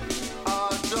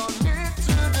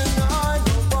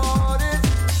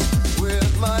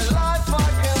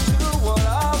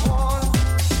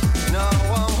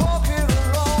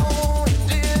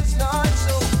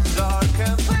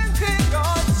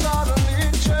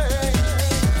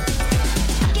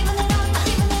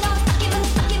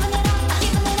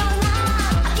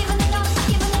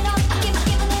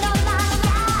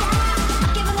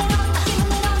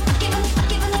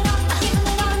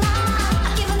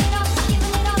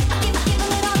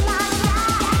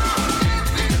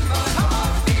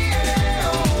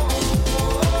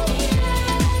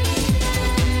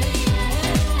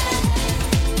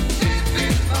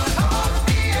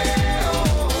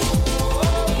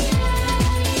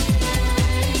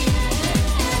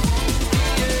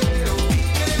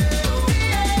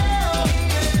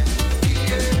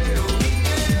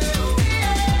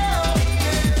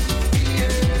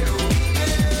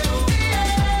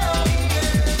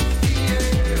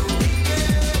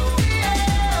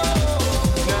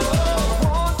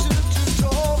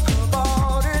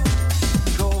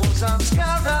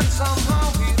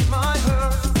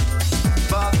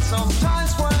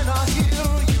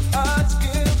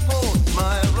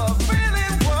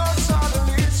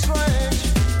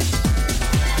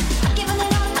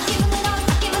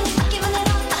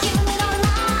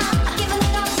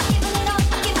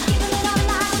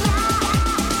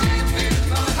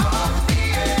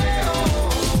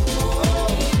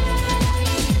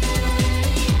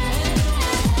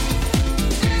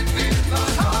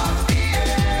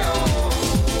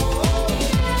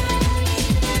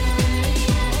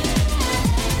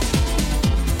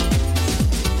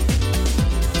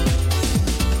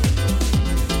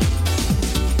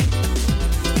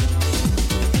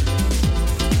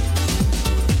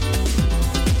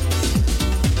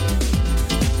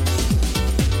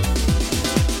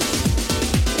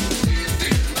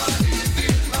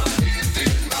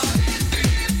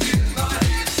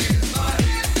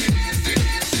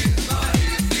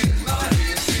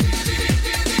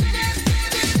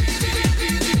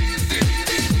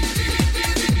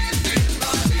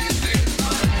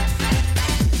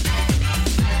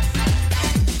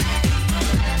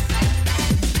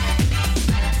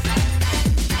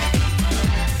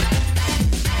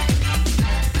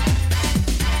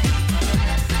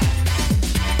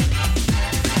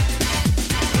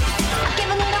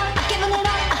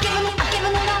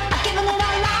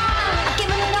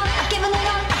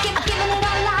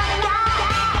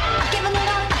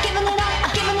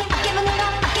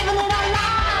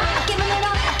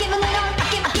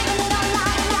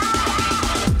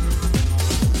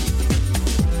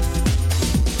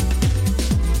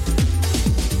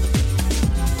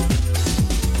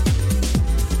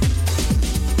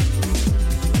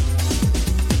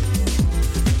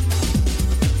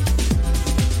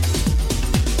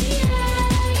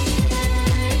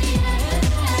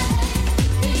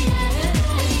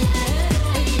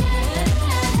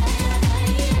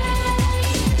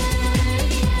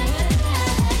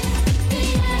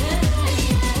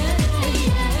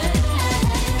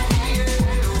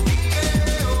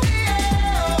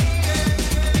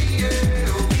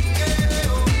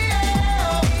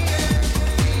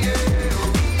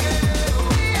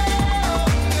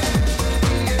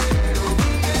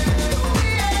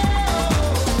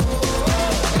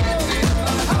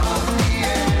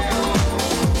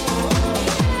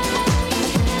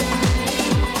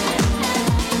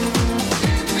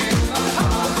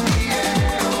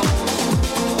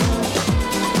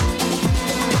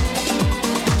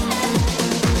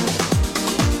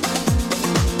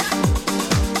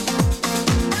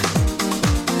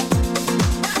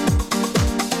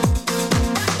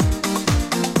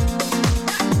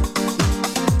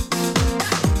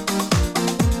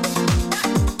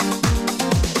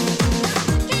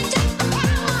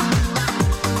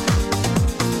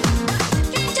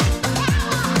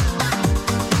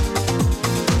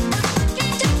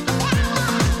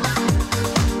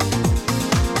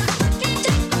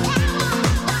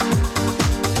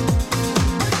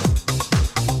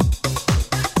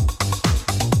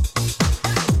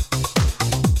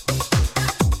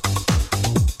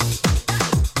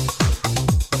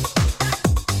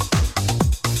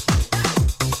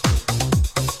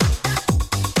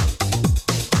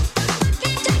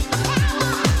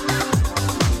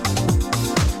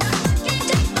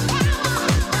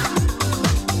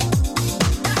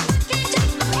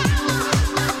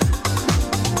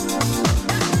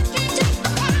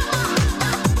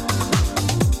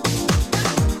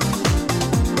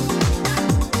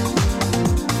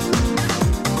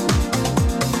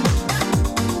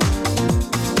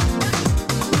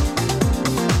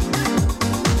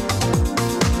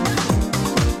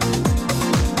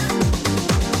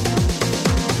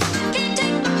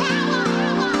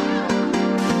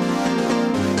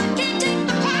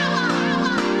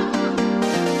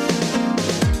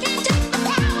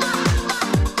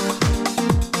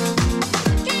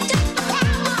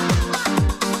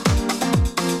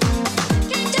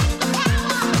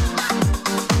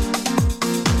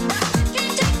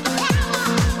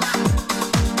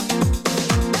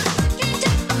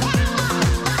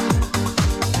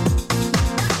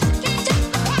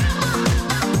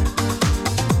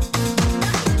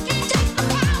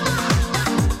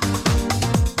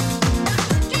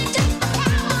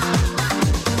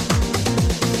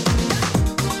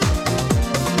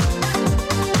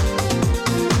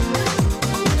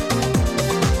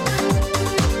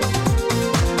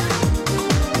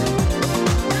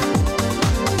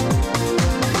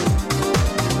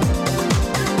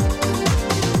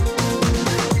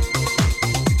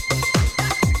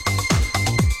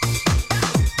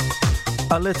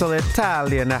 little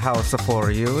Italian house for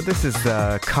you. This is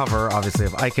the cover, obviously,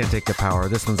 of I Can Take the Power.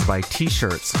 This one's by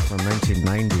T-Shirts from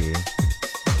 1990.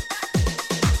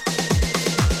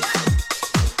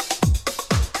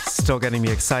 Still getting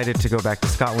me excited to go back to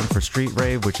Scotland for Street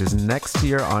Rave, which is next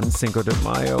year on Cinco de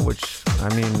Mayo, which,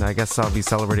 I mean, I guess I'll be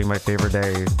celebrating my favorite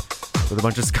day with a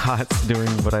bunch of Scots doing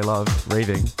what I love,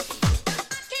 raving.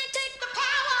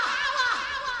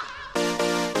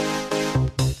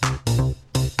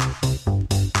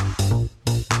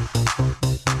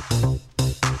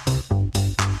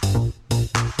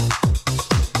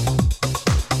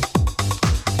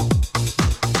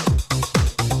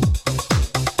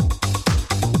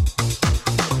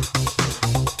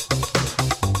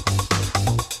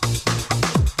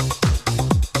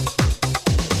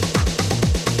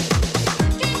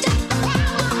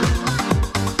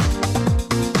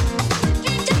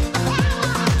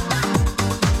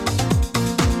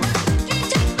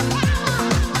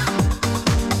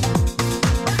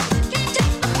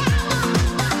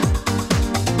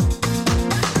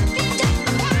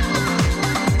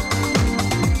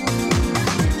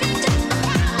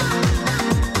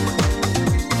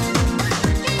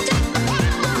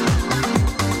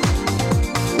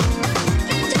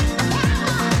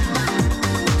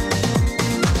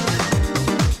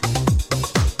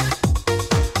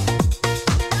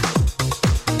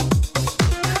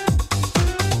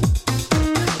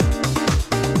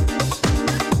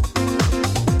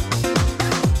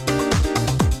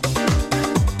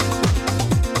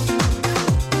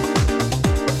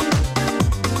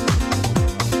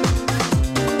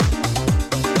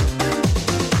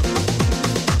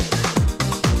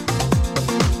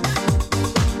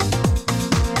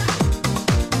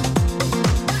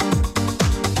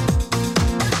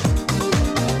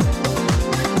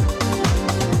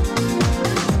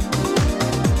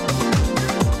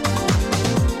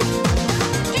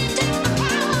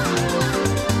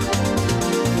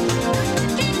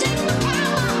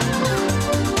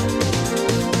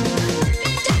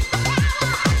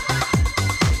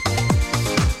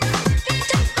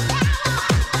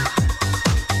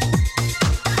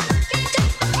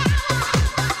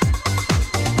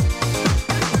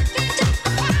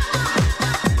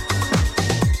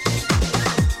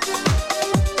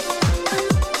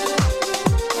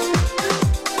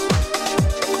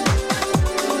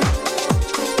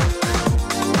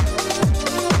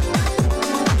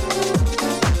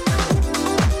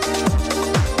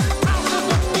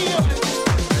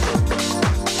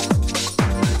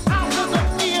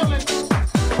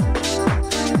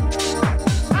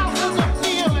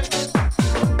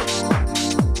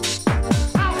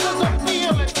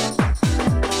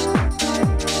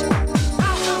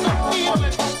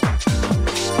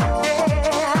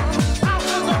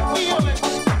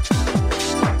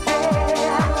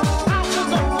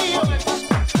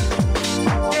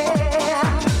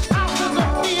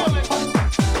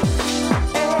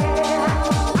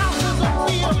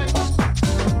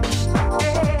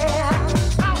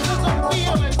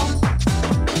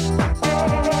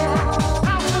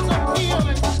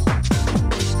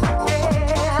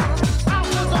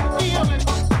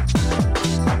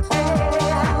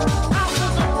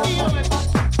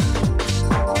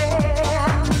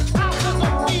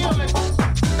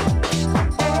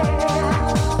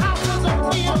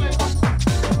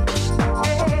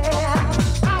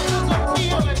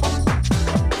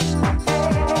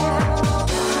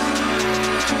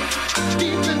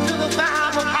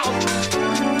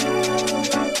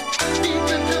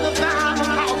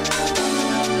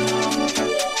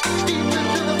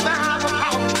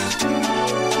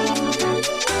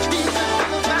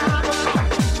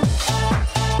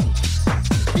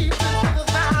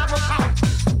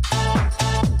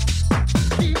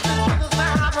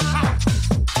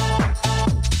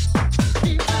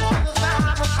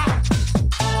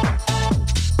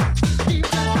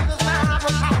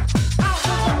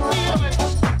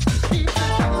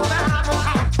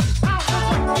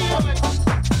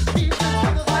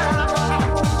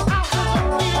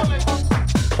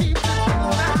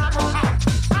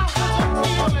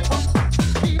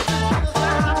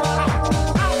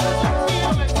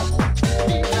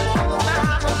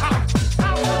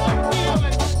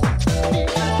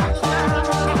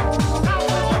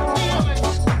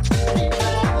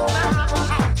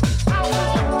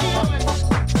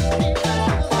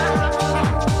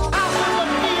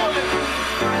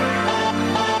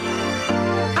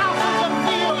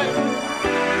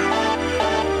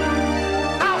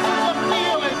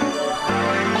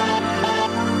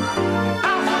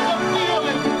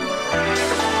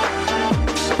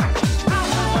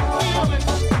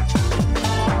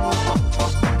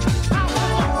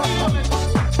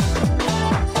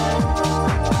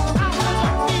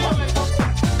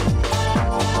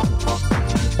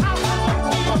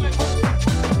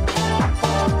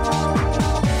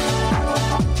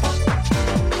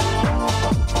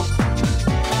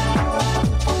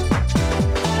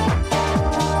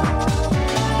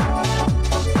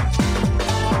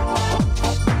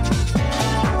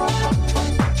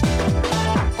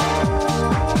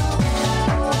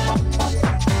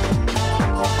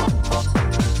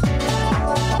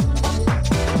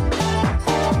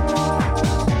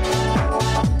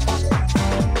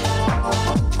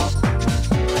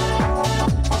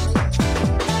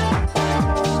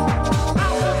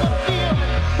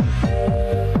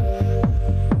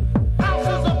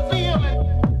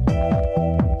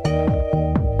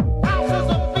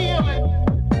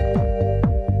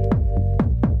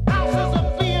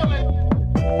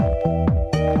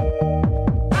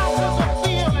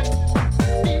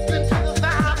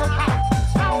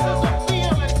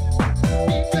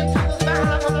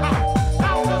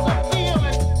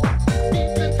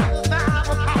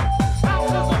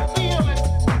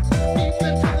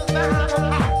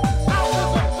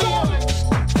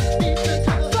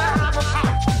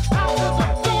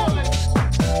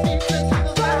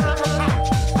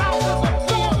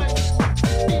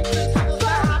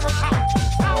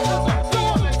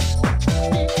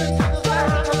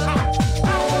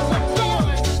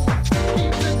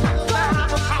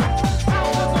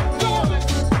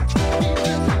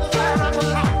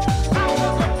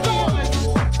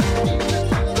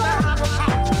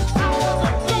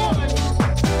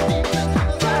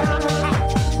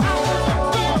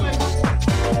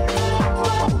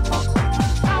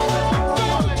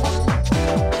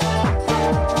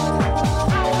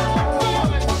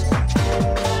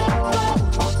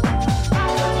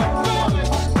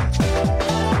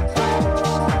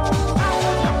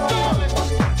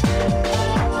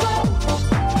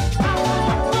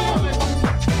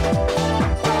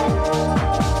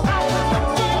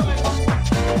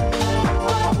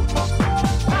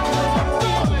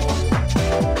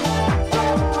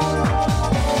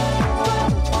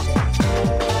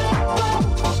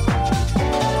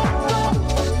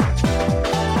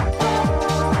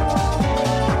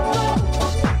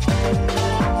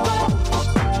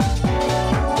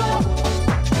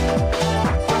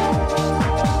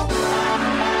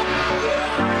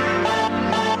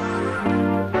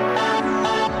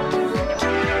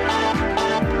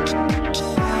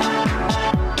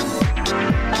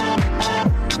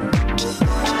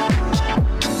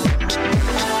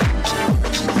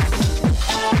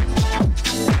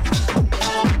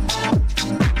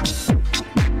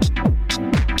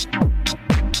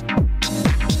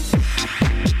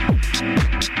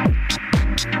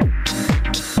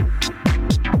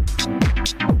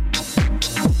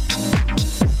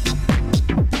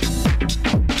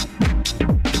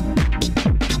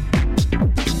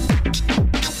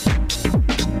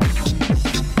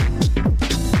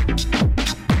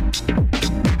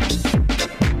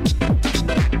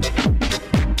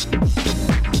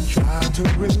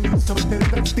 to release something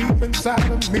that's deep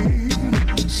inside of me.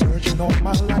 Searching all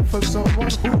my life for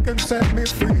someone who can set me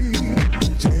free.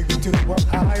 Take me to a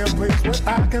higher place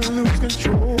where I can lose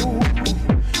control. To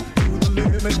the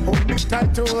limit, hold me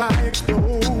tight till I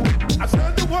explode. I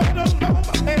said the word alone,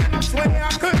 and I swear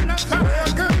I could not find.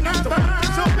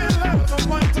 So me love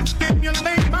someone to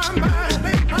stimulate my mind.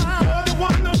 You're the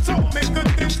one who told me good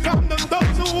things come to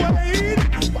those who wait.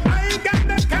 But I ain't got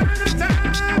that kind of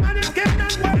time. I just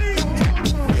cannot wait.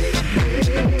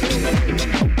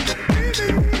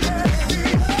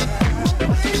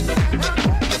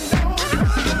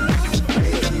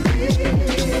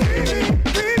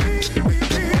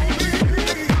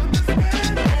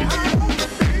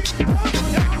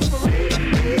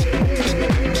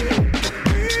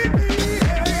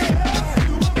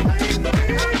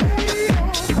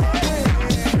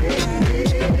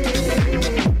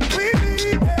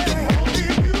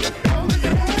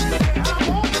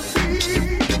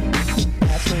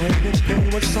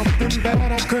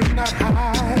 That I could not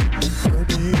hide. Hurt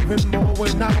me even more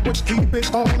when I would keep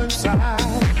it all inside.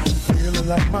 Feeling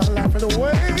like my life is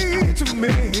away to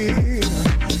me.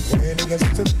 When it gets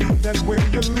to be that way,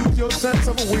 you lose your sense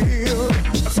of will.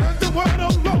 I said the word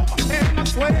alone, and I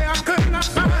swear I could not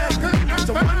find.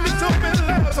 Someone to told me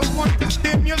love, someone to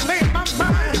stimulate my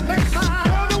mind.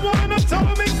 You're the one who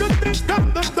told me good things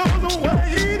come to those who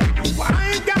wait. Well,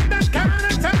 I ain't got that kind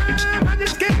of time. I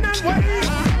just cannot wait.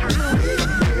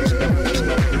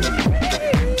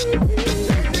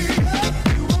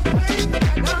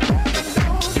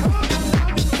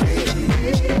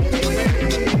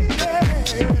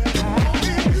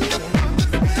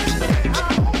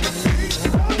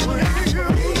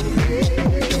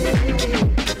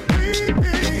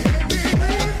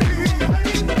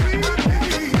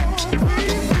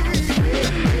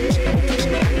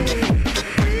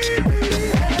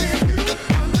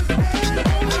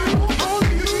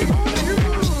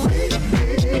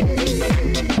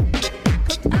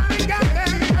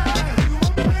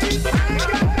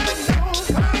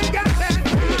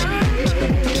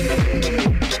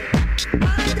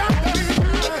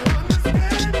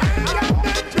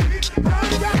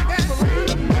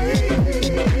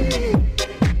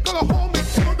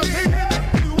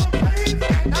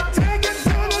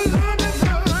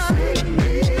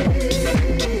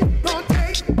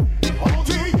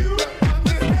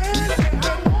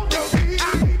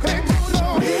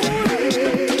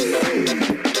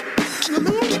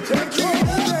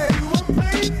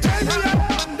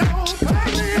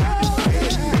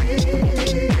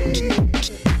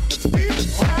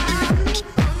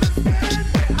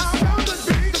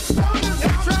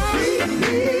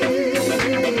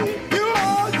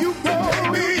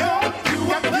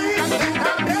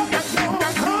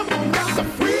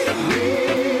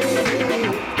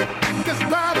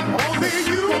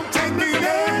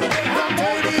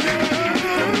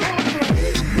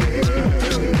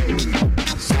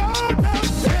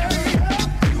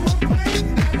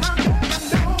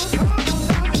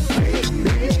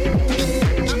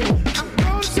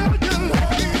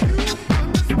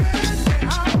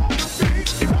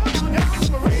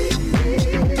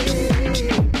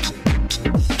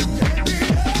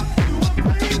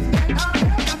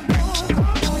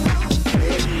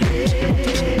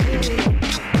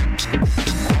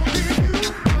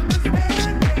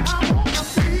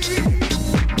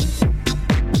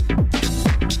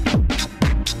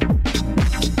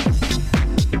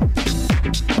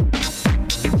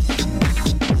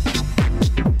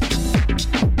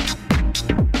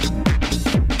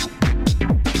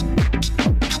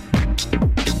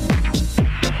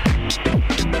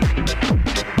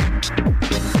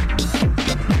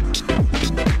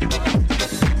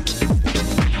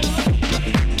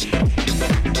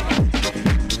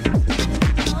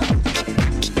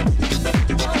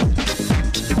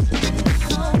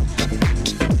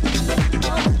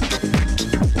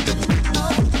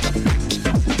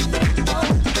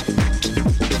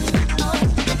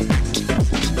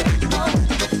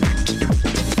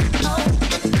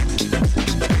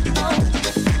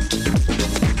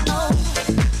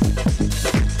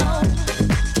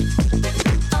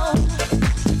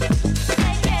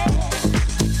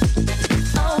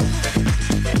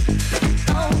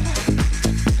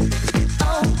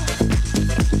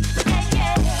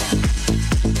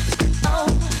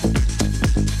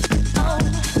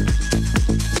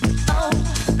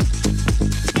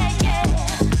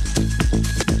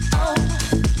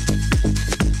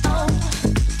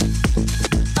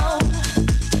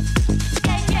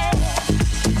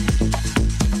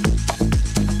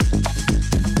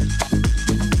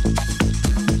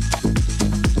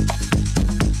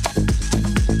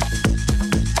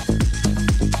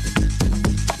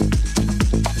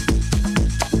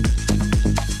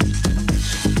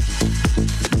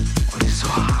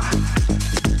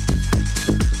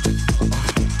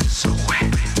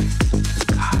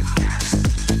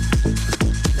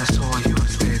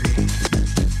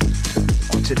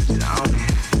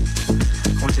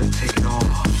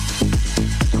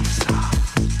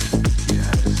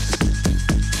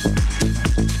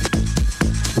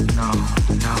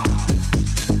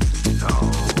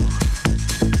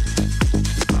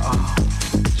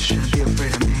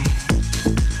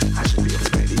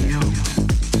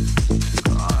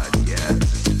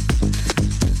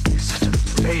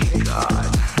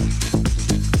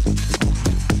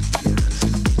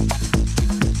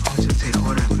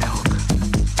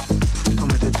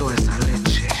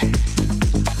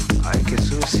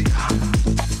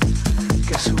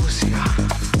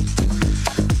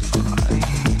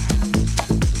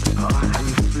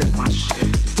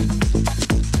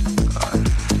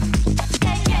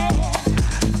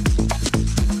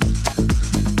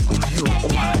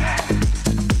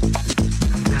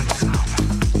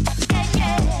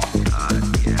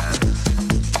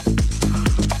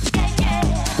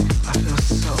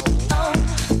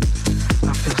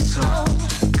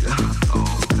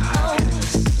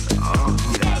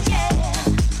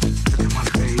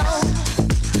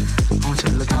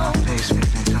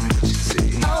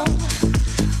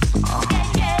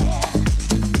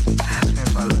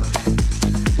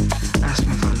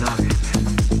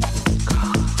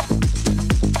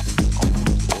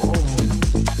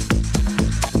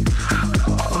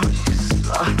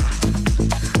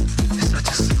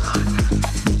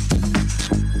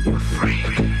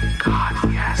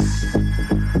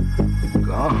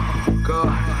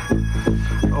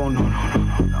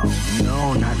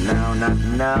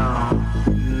 no,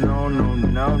 no, no,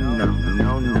 no, no,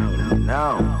 no, no, no.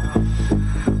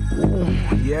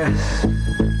 Yes.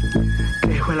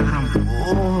 Que fue la gran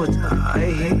puta.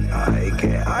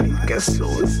 Ay, qué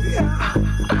sucia.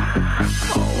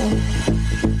 Oh.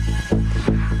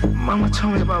 Mama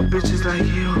told me about bitches like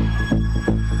you.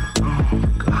 Oh,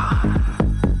 God.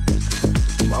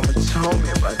 Mama told me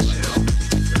about you.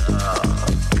 Oh,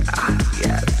 God,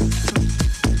 yes.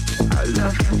 I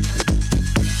love you.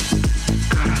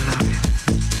 God, I love you.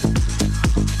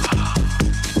 Oh,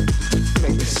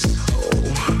 make me so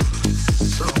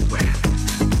wet.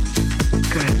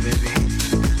 Go ahead, baby.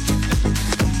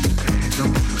 Go ahead,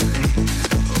 don't be afraid.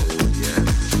 Oh, yes.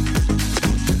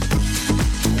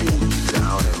 Ooh,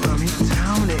 down it, mommy,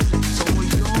 down it. It's all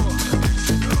yours.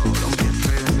 Oh, don't be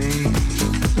afraid of me.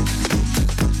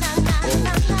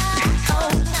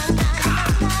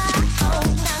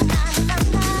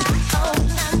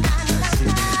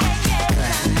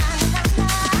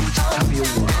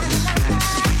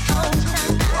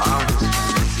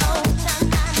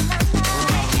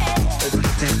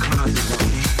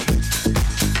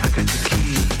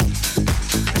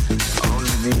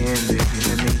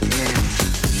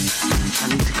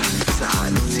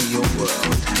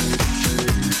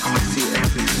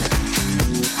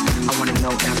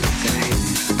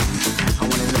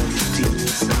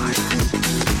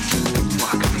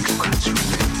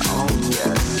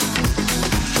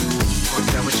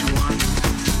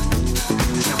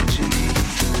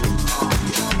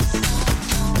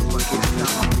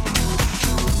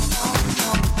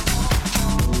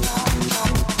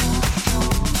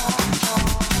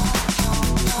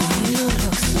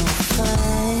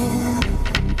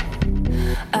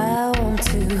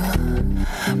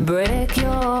 Break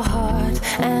your heart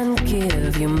and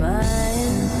give you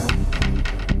mine.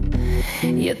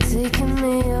 You're taking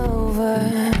me over.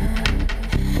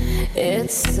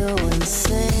 It's so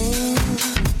insane.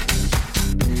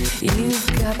 You've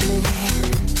got me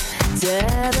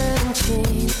dead and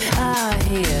chained. I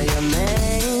hear your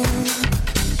name,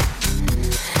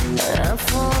 and I'm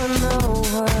falling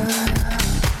over.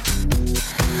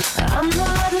 I'm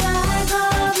not like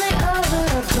all the other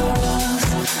girls.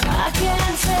 I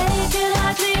can't take it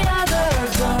like the other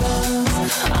girls.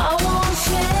 I won't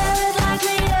share it like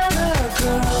the other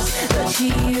girls that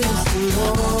you used to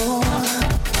know.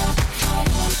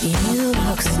 You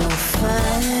look so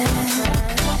fine.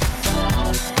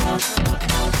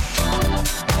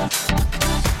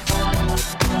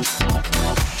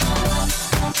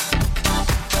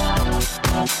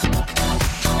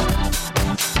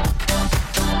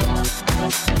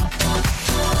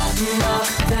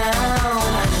 Knocked down,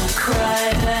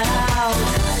 cried out,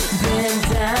 been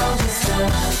down just to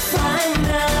find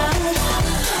out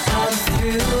I'm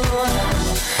through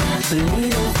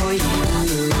bleeding for you.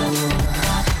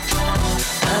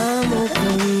 I'm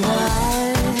open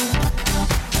wide.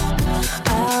 I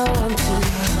want to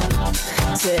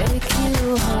take you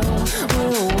home.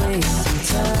 We'll waste some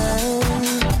time.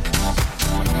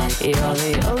 You're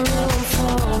the only one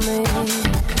for me.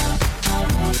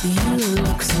 You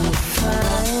look so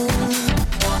fine.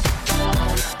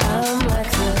 I'm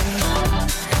like the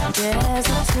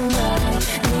desert tonight.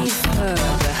 Leave her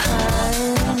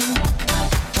behind.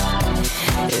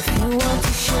 If you want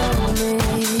to show me,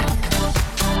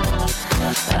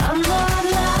 I'm not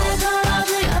like all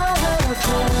the other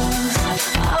girls.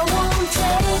 I won't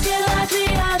take it like the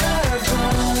other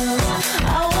girls. I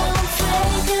won't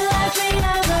fake it like the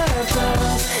other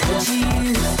girls that you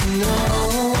used to know.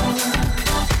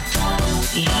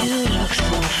 You look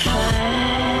so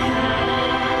fine.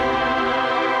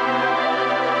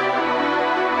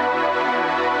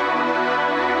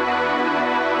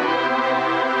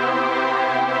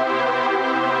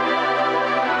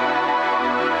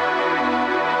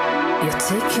 You're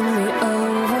taking me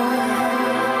over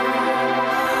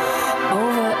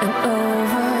and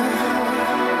over.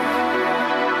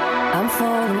 I'm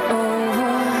falling over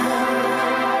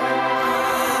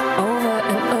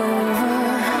and over.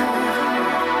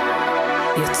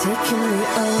 You're taking me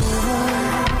over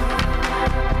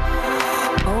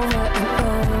and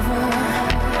over.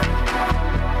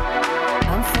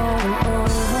 I'm falling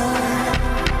over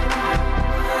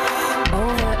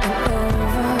and over.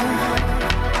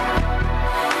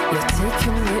 You're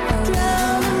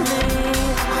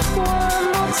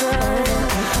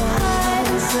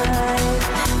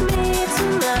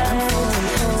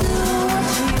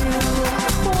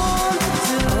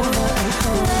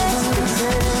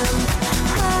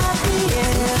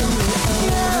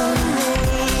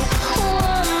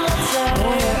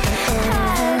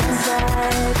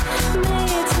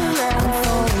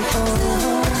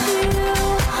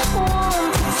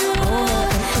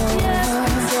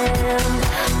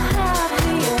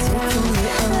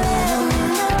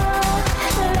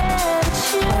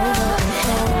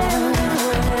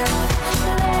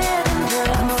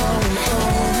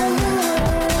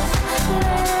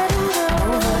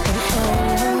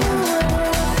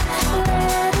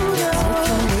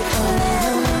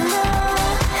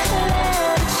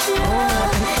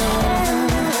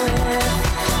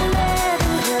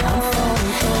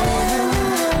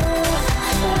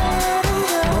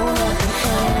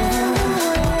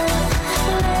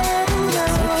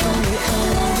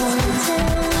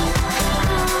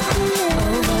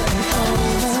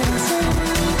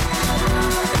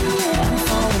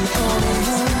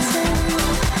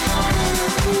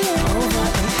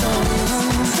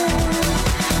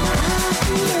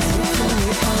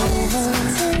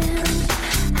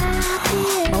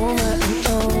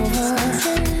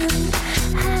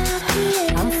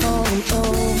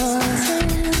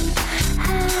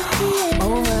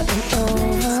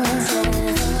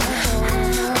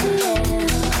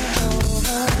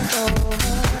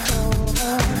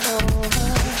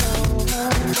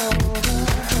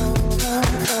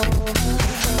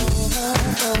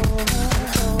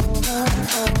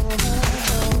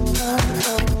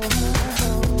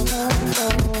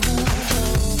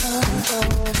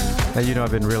Now, you know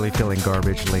I've been really feeling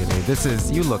garbage lately. This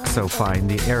is You Look So Fine,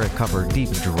 the Eric cover Deep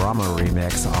Drama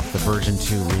remix off the Version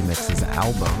 2 Remixes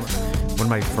album. One of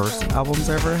my first albums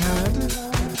I ever had.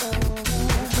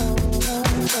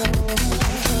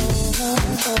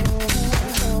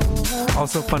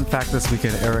 Also, fun fact this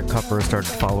weekend, Eric Cupper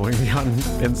started following me on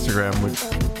Instagram, which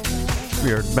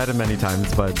we heard met him many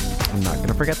times, but I'm not going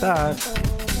to forget that.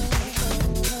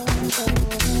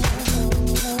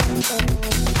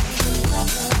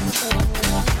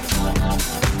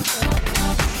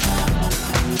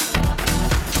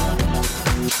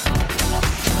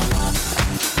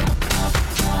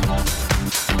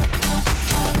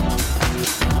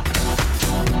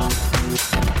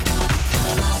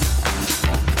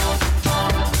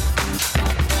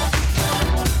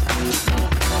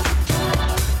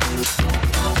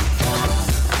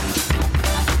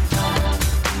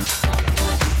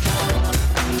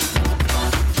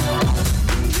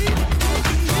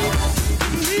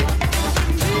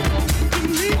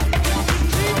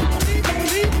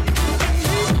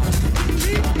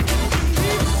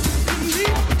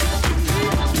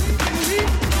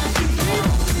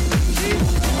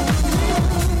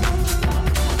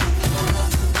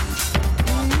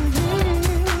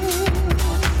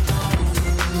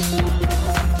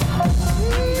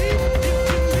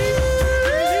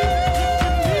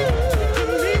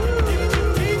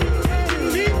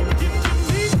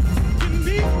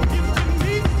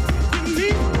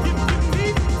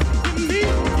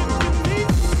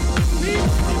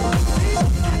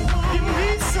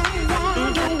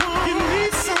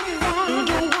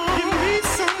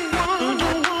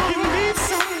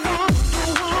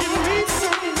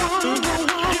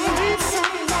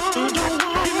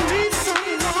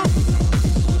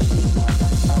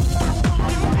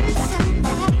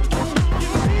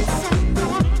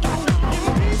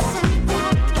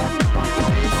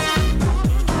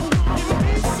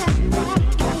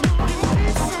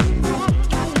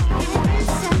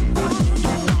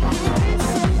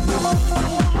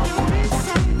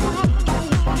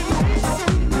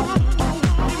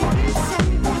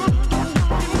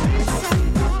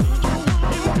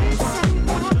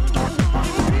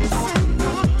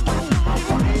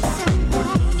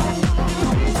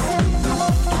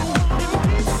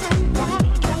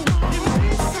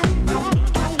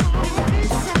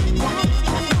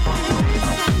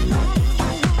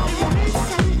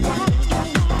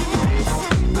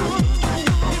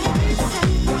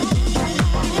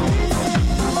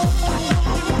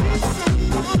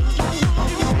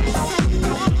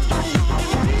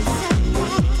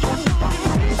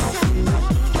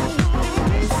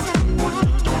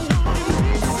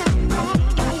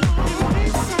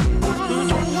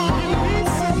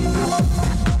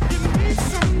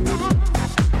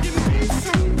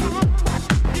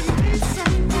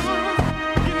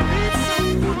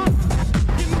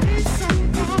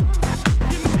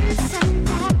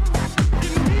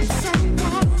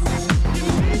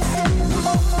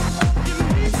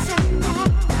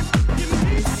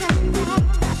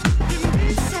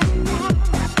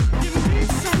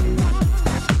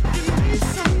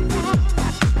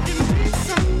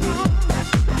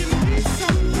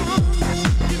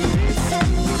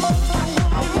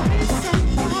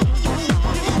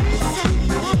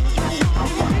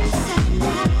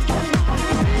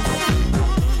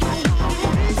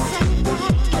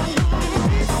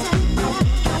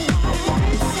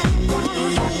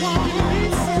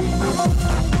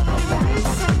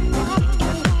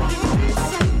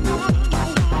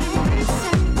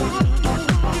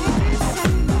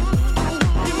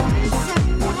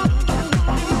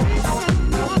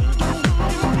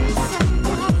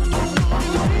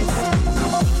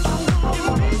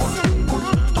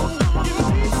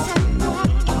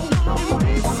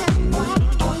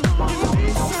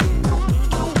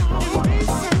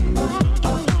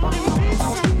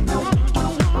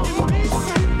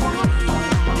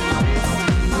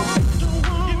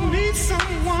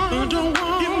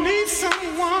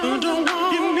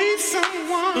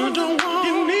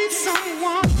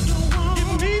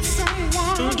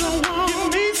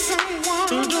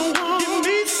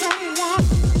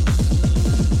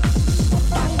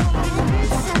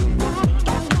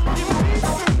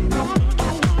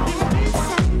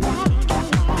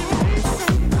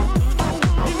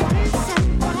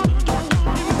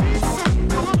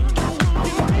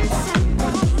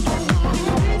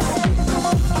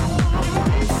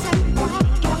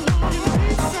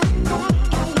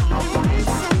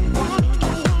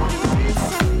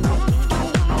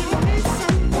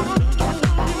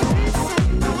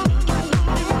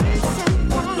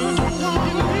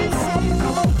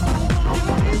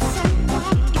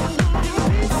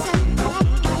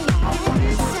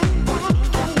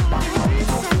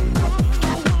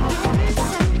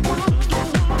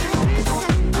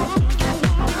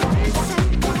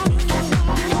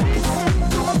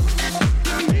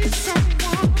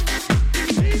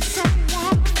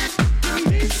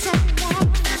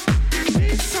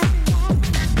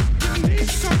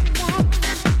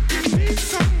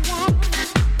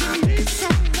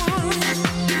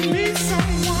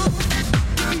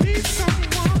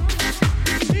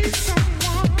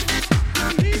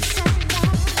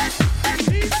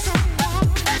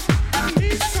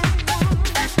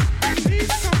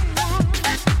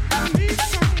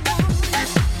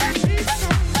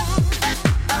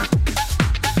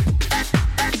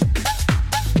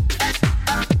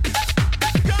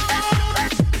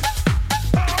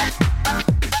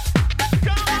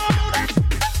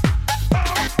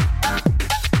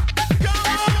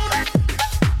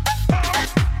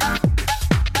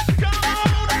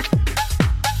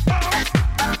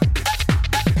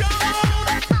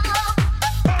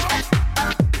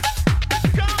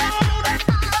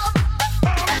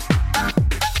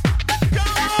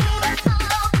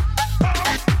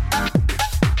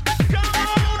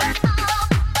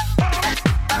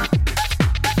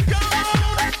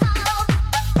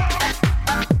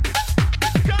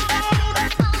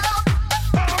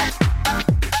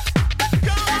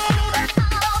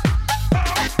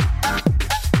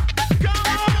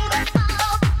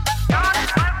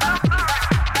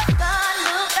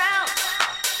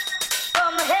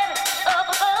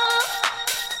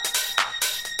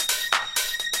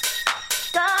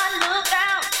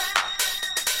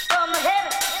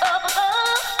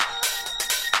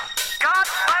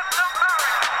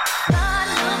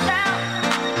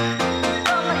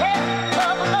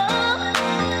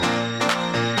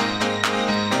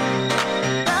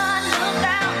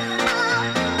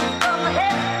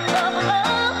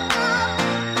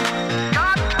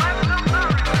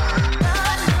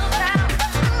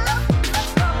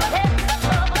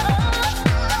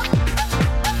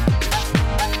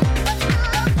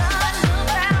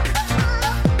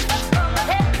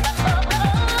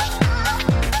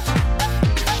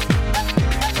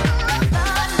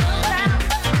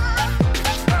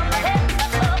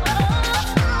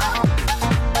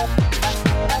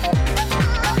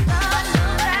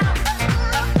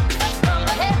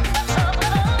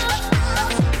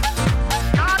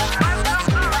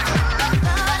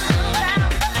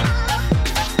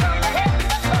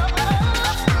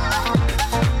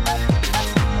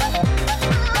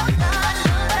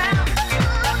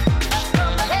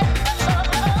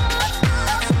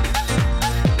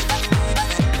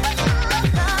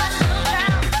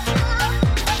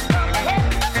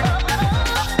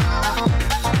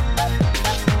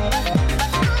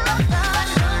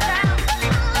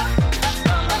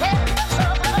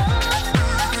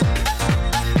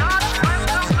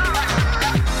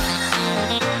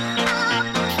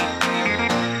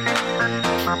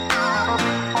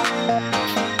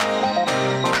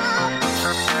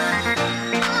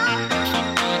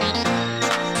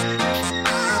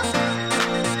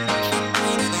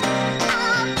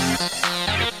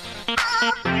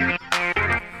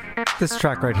 This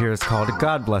track right here is called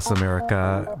God Bless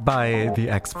America by the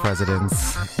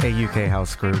Ex-Presidents, a UK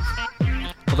house group.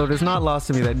 Although it is not lost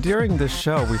to me that during this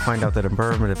show we find out that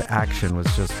affirmative action was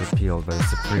just repealed by the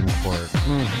Supreme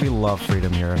Court. We love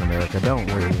freedom here in America, don't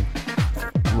we?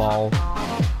 Lol.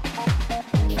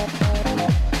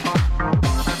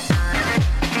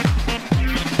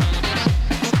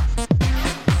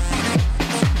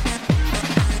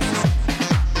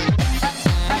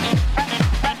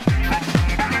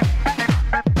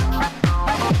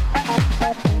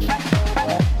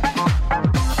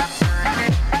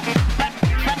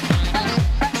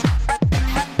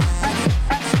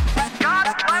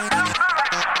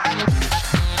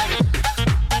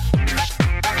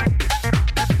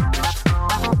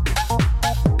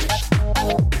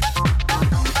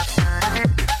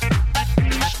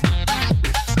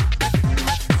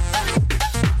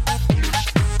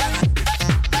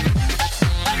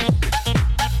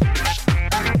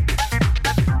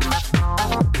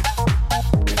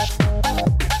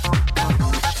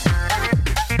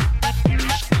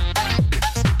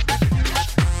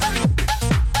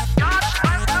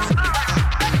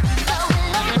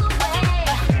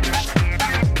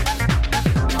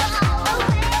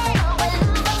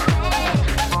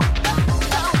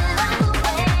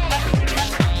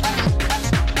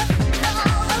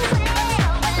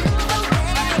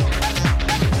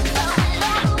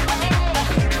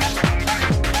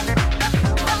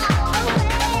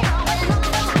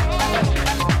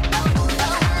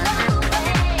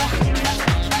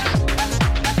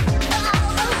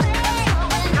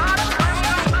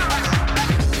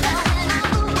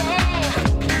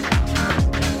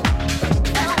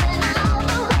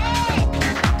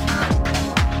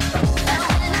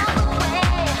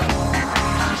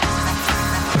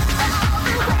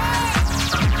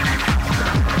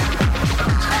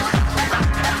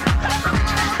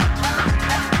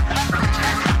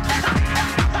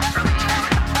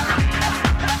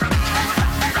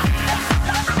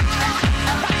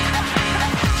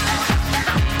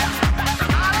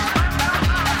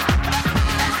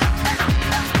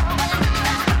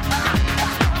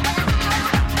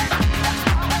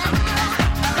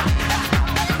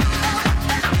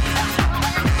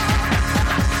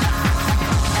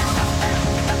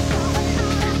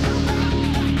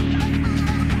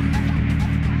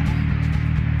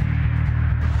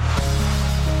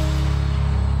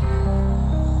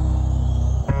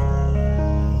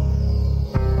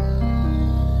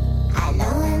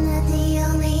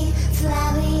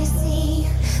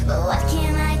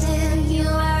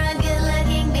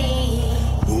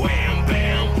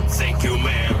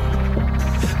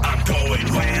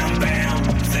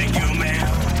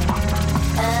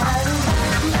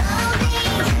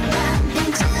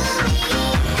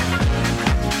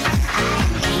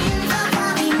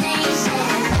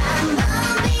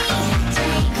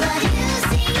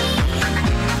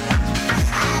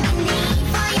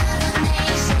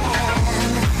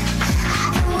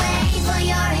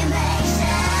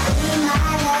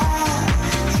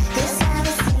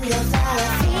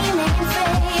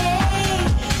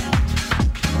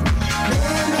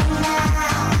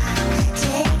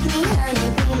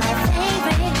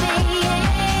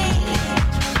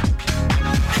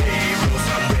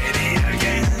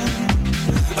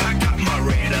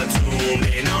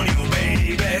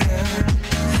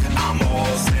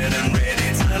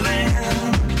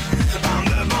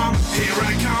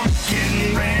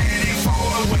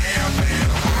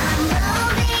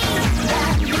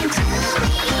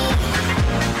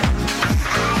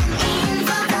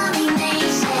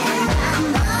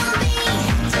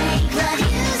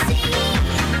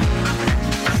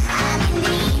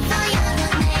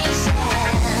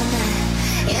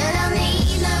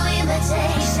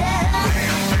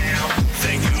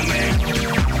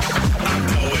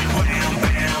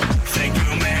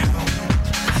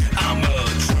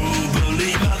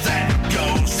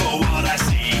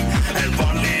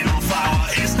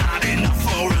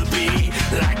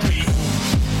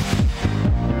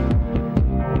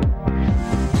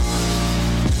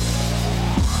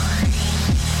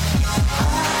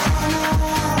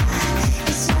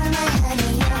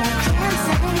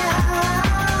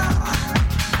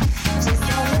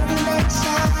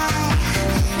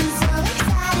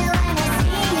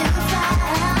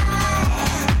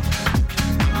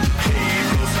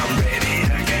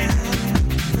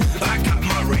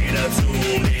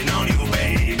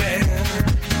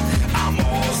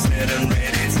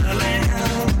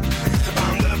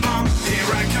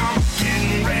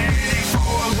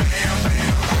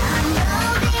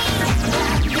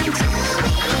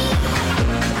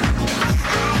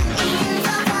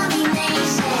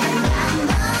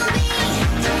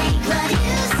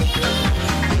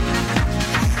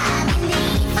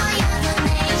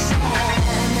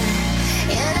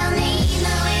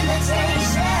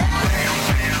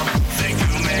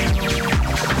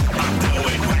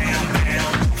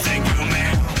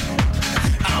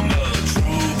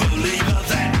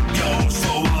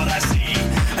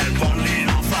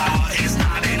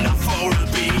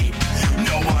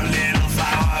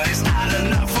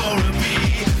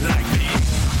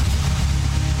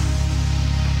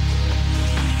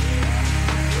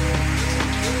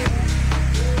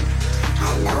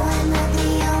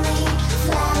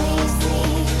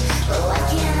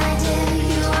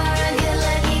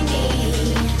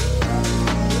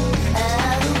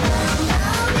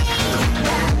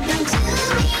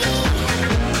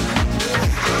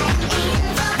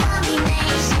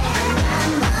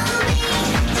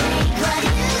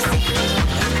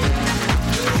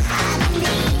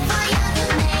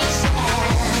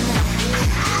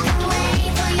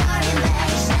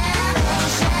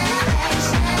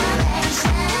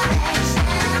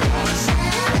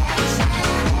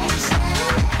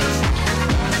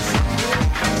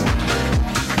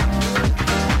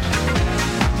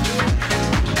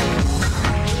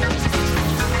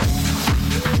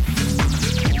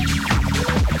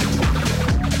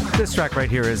 This track right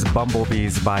here is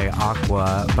Bumblebees by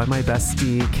Aqua by my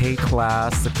bestie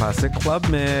K-Class, the classic club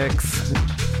mix.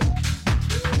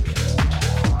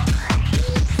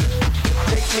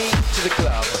 Take me to the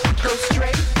club. Go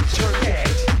straight, turn gay.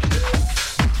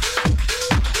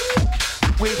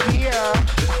 We're here.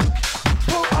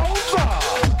 Pull over.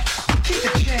 Keep the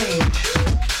change.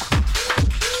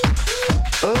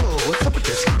 Oh, what's up with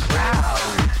this crowd?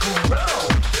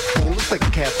 It looks like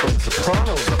a cast from The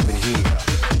Sopranos up in here.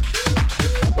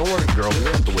 Don't worry, girl. We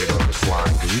don't have to wait on this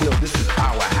line, because you know this is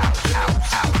our house.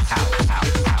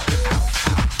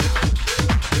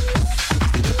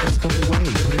 Let's go away.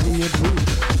 Put it in your booth.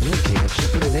 You can't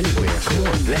just put it anywhere. Come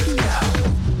on, let's go.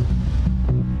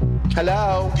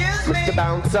 Hello, Mr.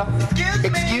 Bouncer.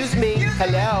 Excuse me.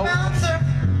 Hello.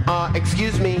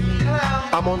 Excuse me.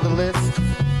 I'm on the list.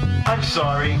 I'm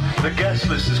sorry, the guest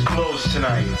list is closed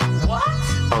tonight. What?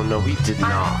 Oh no, we did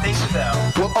not. I think so.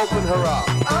 We'll open her up.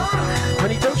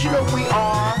 Honey, don't you know we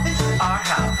are? This is our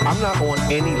house. I'm not on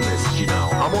any list, you know.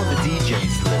 I'm on the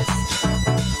DJ's list.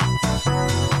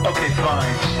 Okay,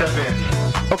 fine, step in.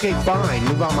 Okay, fine,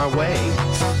 move out my way.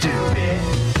 Stupid.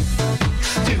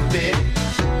 Stupid.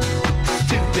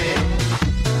 Stupid.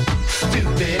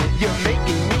 Stupid. You're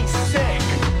making me sick.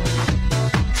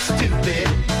 Stupid.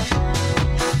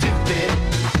 Stupid.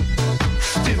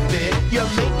 Stupid.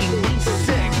 You're making me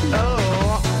sick.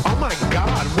 Oh my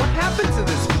God, what happened to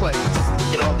this place?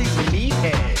 Look at all these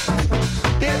meatheads.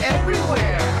 They're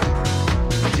everywhere.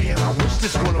 Damn, I wish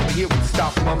this one over here would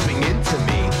stop bumping into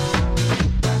me.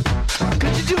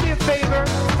 Could you do me a favor?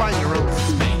 Find your own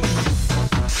space.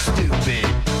 Stupid.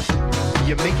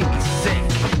 You're making me sick.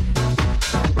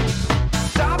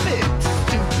 Stop it,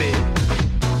 stupid.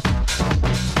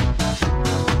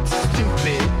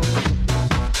 Stupid.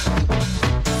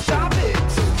 Stop it,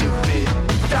 stupid.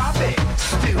 Stop it,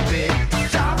 stupid.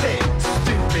 Stop it,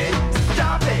 stupid.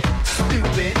 Stop it,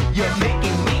 stupid. You're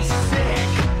making me sick.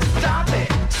 Stop it,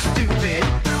 stupid.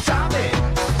 Stop it,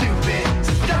 stupid.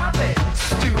 Stop it,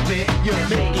 stupid. You're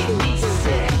making me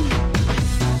sick.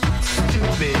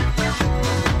 Stupid.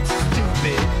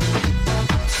 Stupid.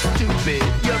 Stupid.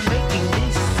 You're making me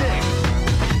sick.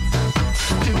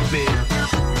 Stupid.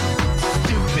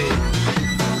 Stupid.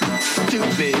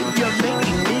 Stupid. You're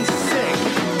making me sick.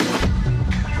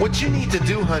 What you need to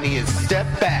do, honey, is step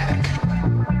back.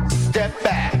 Step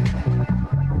back.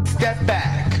 Step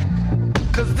back.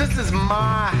 'Cause this is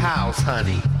my house,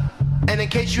 honey. And in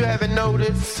case you haven't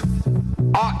noticed,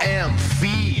 I am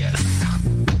fierce.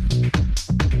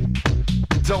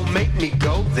 Don't make me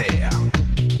go there.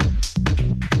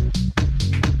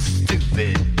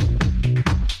 Stupid.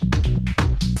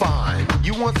 Fine.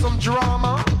 You want some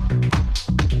drama?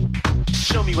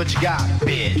 Show me what you got,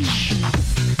 bitch.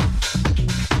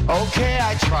 Okay,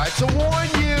 I tried to warn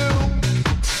you.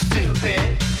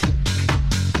 Stupid.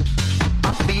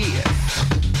 I'm fierce.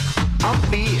 I'm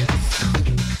fierce.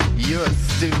 You're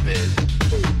stupid.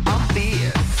 I'm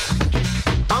fierce.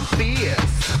 I'm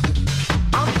fierce.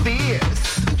 I'm fierce.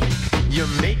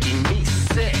 You're making me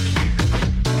sick.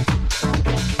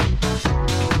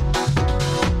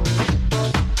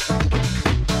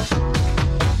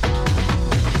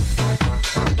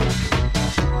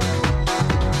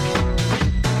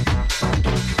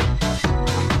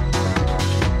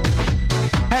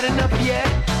 Had enough yet?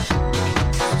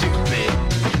 Stupid.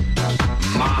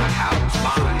 My house,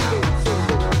 my house.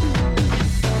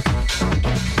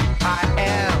 I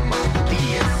am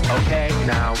fierce, okay?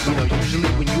 Now, you know,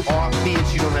 usually when you are fierce,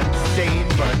 you don't have to say it,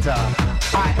 but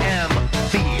I am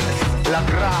fierce. La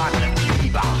grande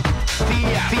diva.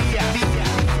 Fierce, fierce,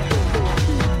 fierce.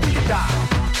 Stop,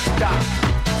 stop,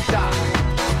 stop,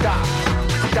 stop,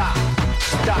 stop,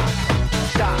 stop,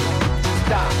 stop,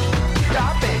 stop.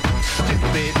 Stop it,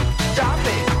 stupid. Stop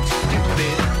it,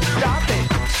 stupid. Stop it,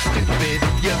 stupid.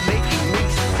 You're making me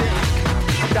sick.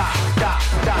 Stop, stop,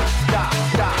 stop, stop,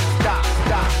 stop, stop,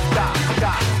 stop, stop,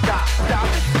 stop, stop. Stop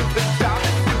it, stupid. Stop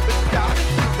it, stupid. Stop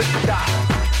it, stupid. Stop,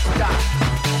 stop,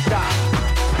 stop,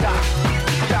 stop.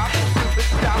 Stop it, stupid.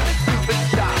 Stop it, stupid.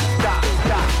 Stop, stop,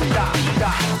 stop, stop,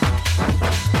 stop.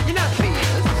 You're not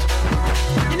fierce.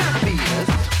 You're not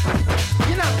fierce.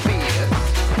 You're not fierce.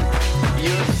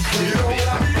 You're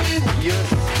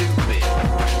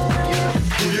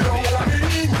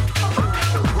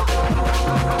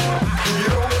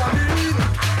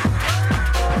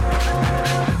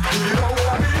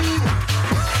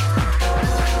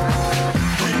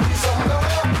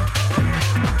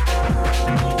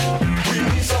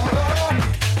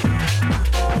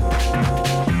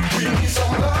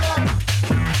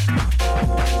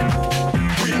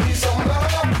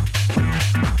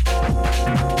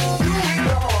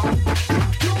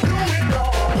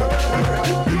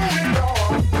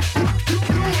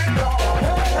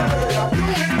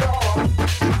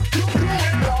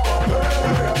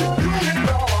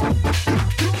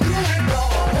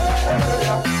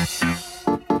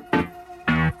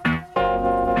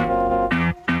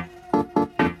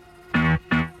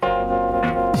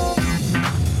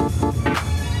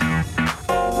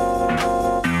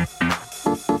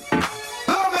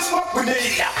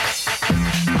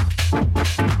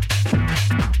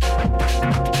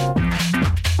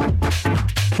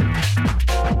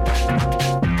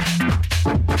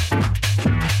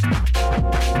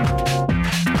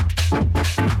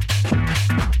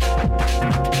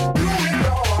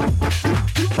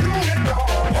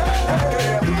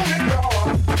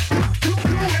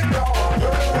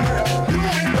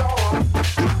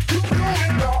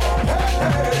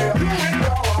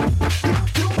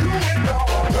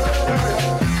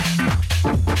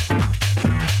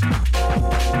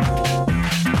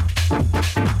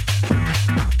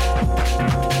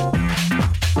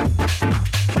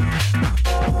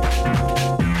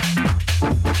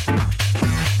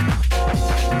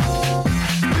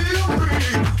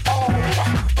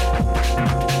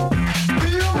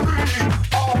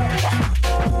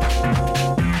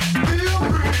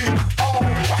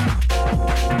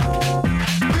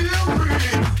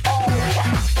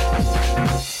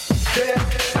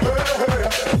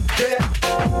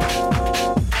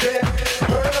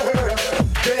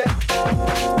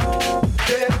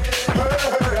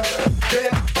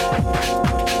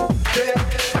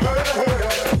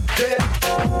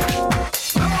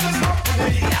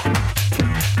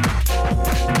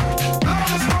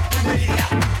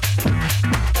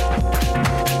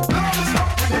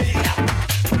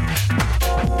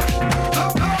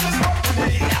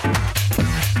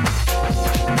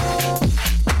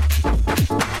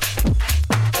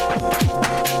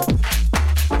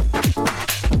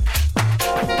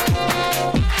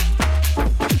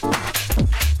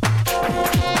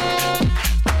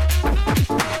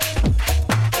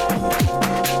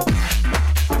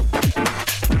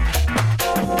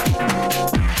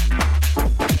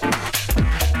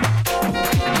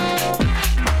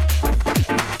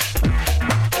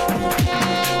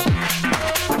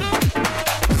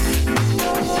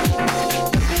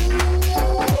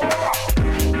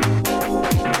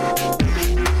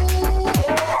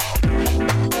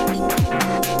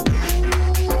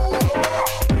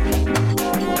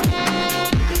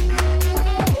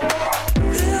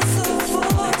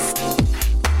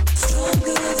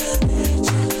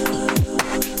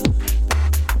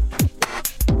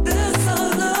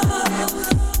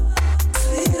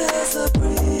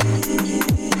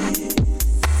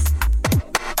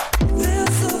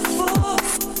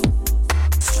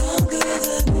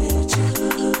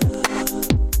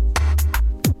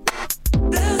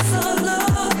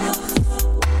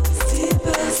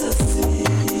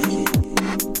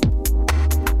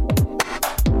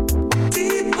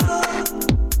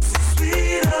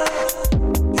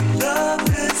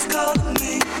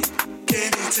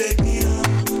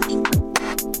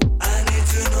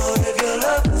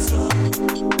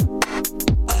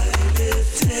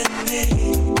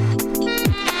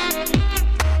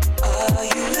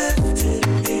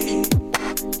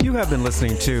been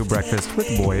listening to Breakfast with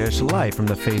Boyish, live from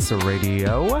the Face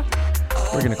Radio.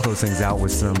 We're going to close things out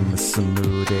with some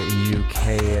smooth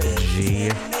UKG,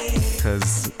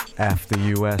 because F the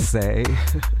USA.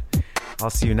 I'll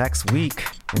see you next week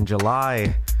in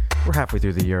July. We're halfway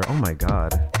through the year. Oh my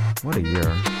God. What a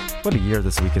year. What a year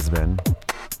this week has been.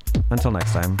 Until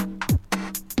next time.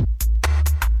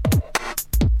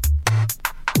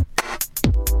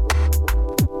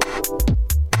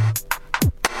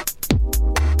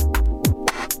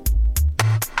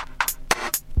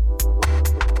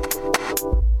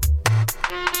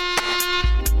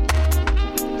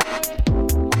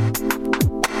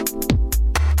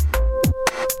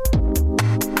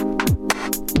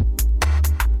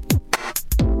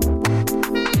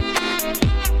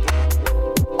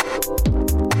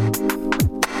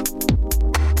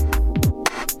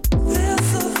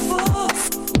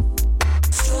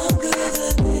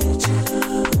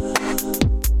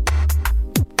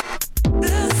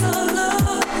 There's a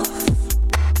love,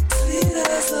 sweet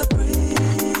as a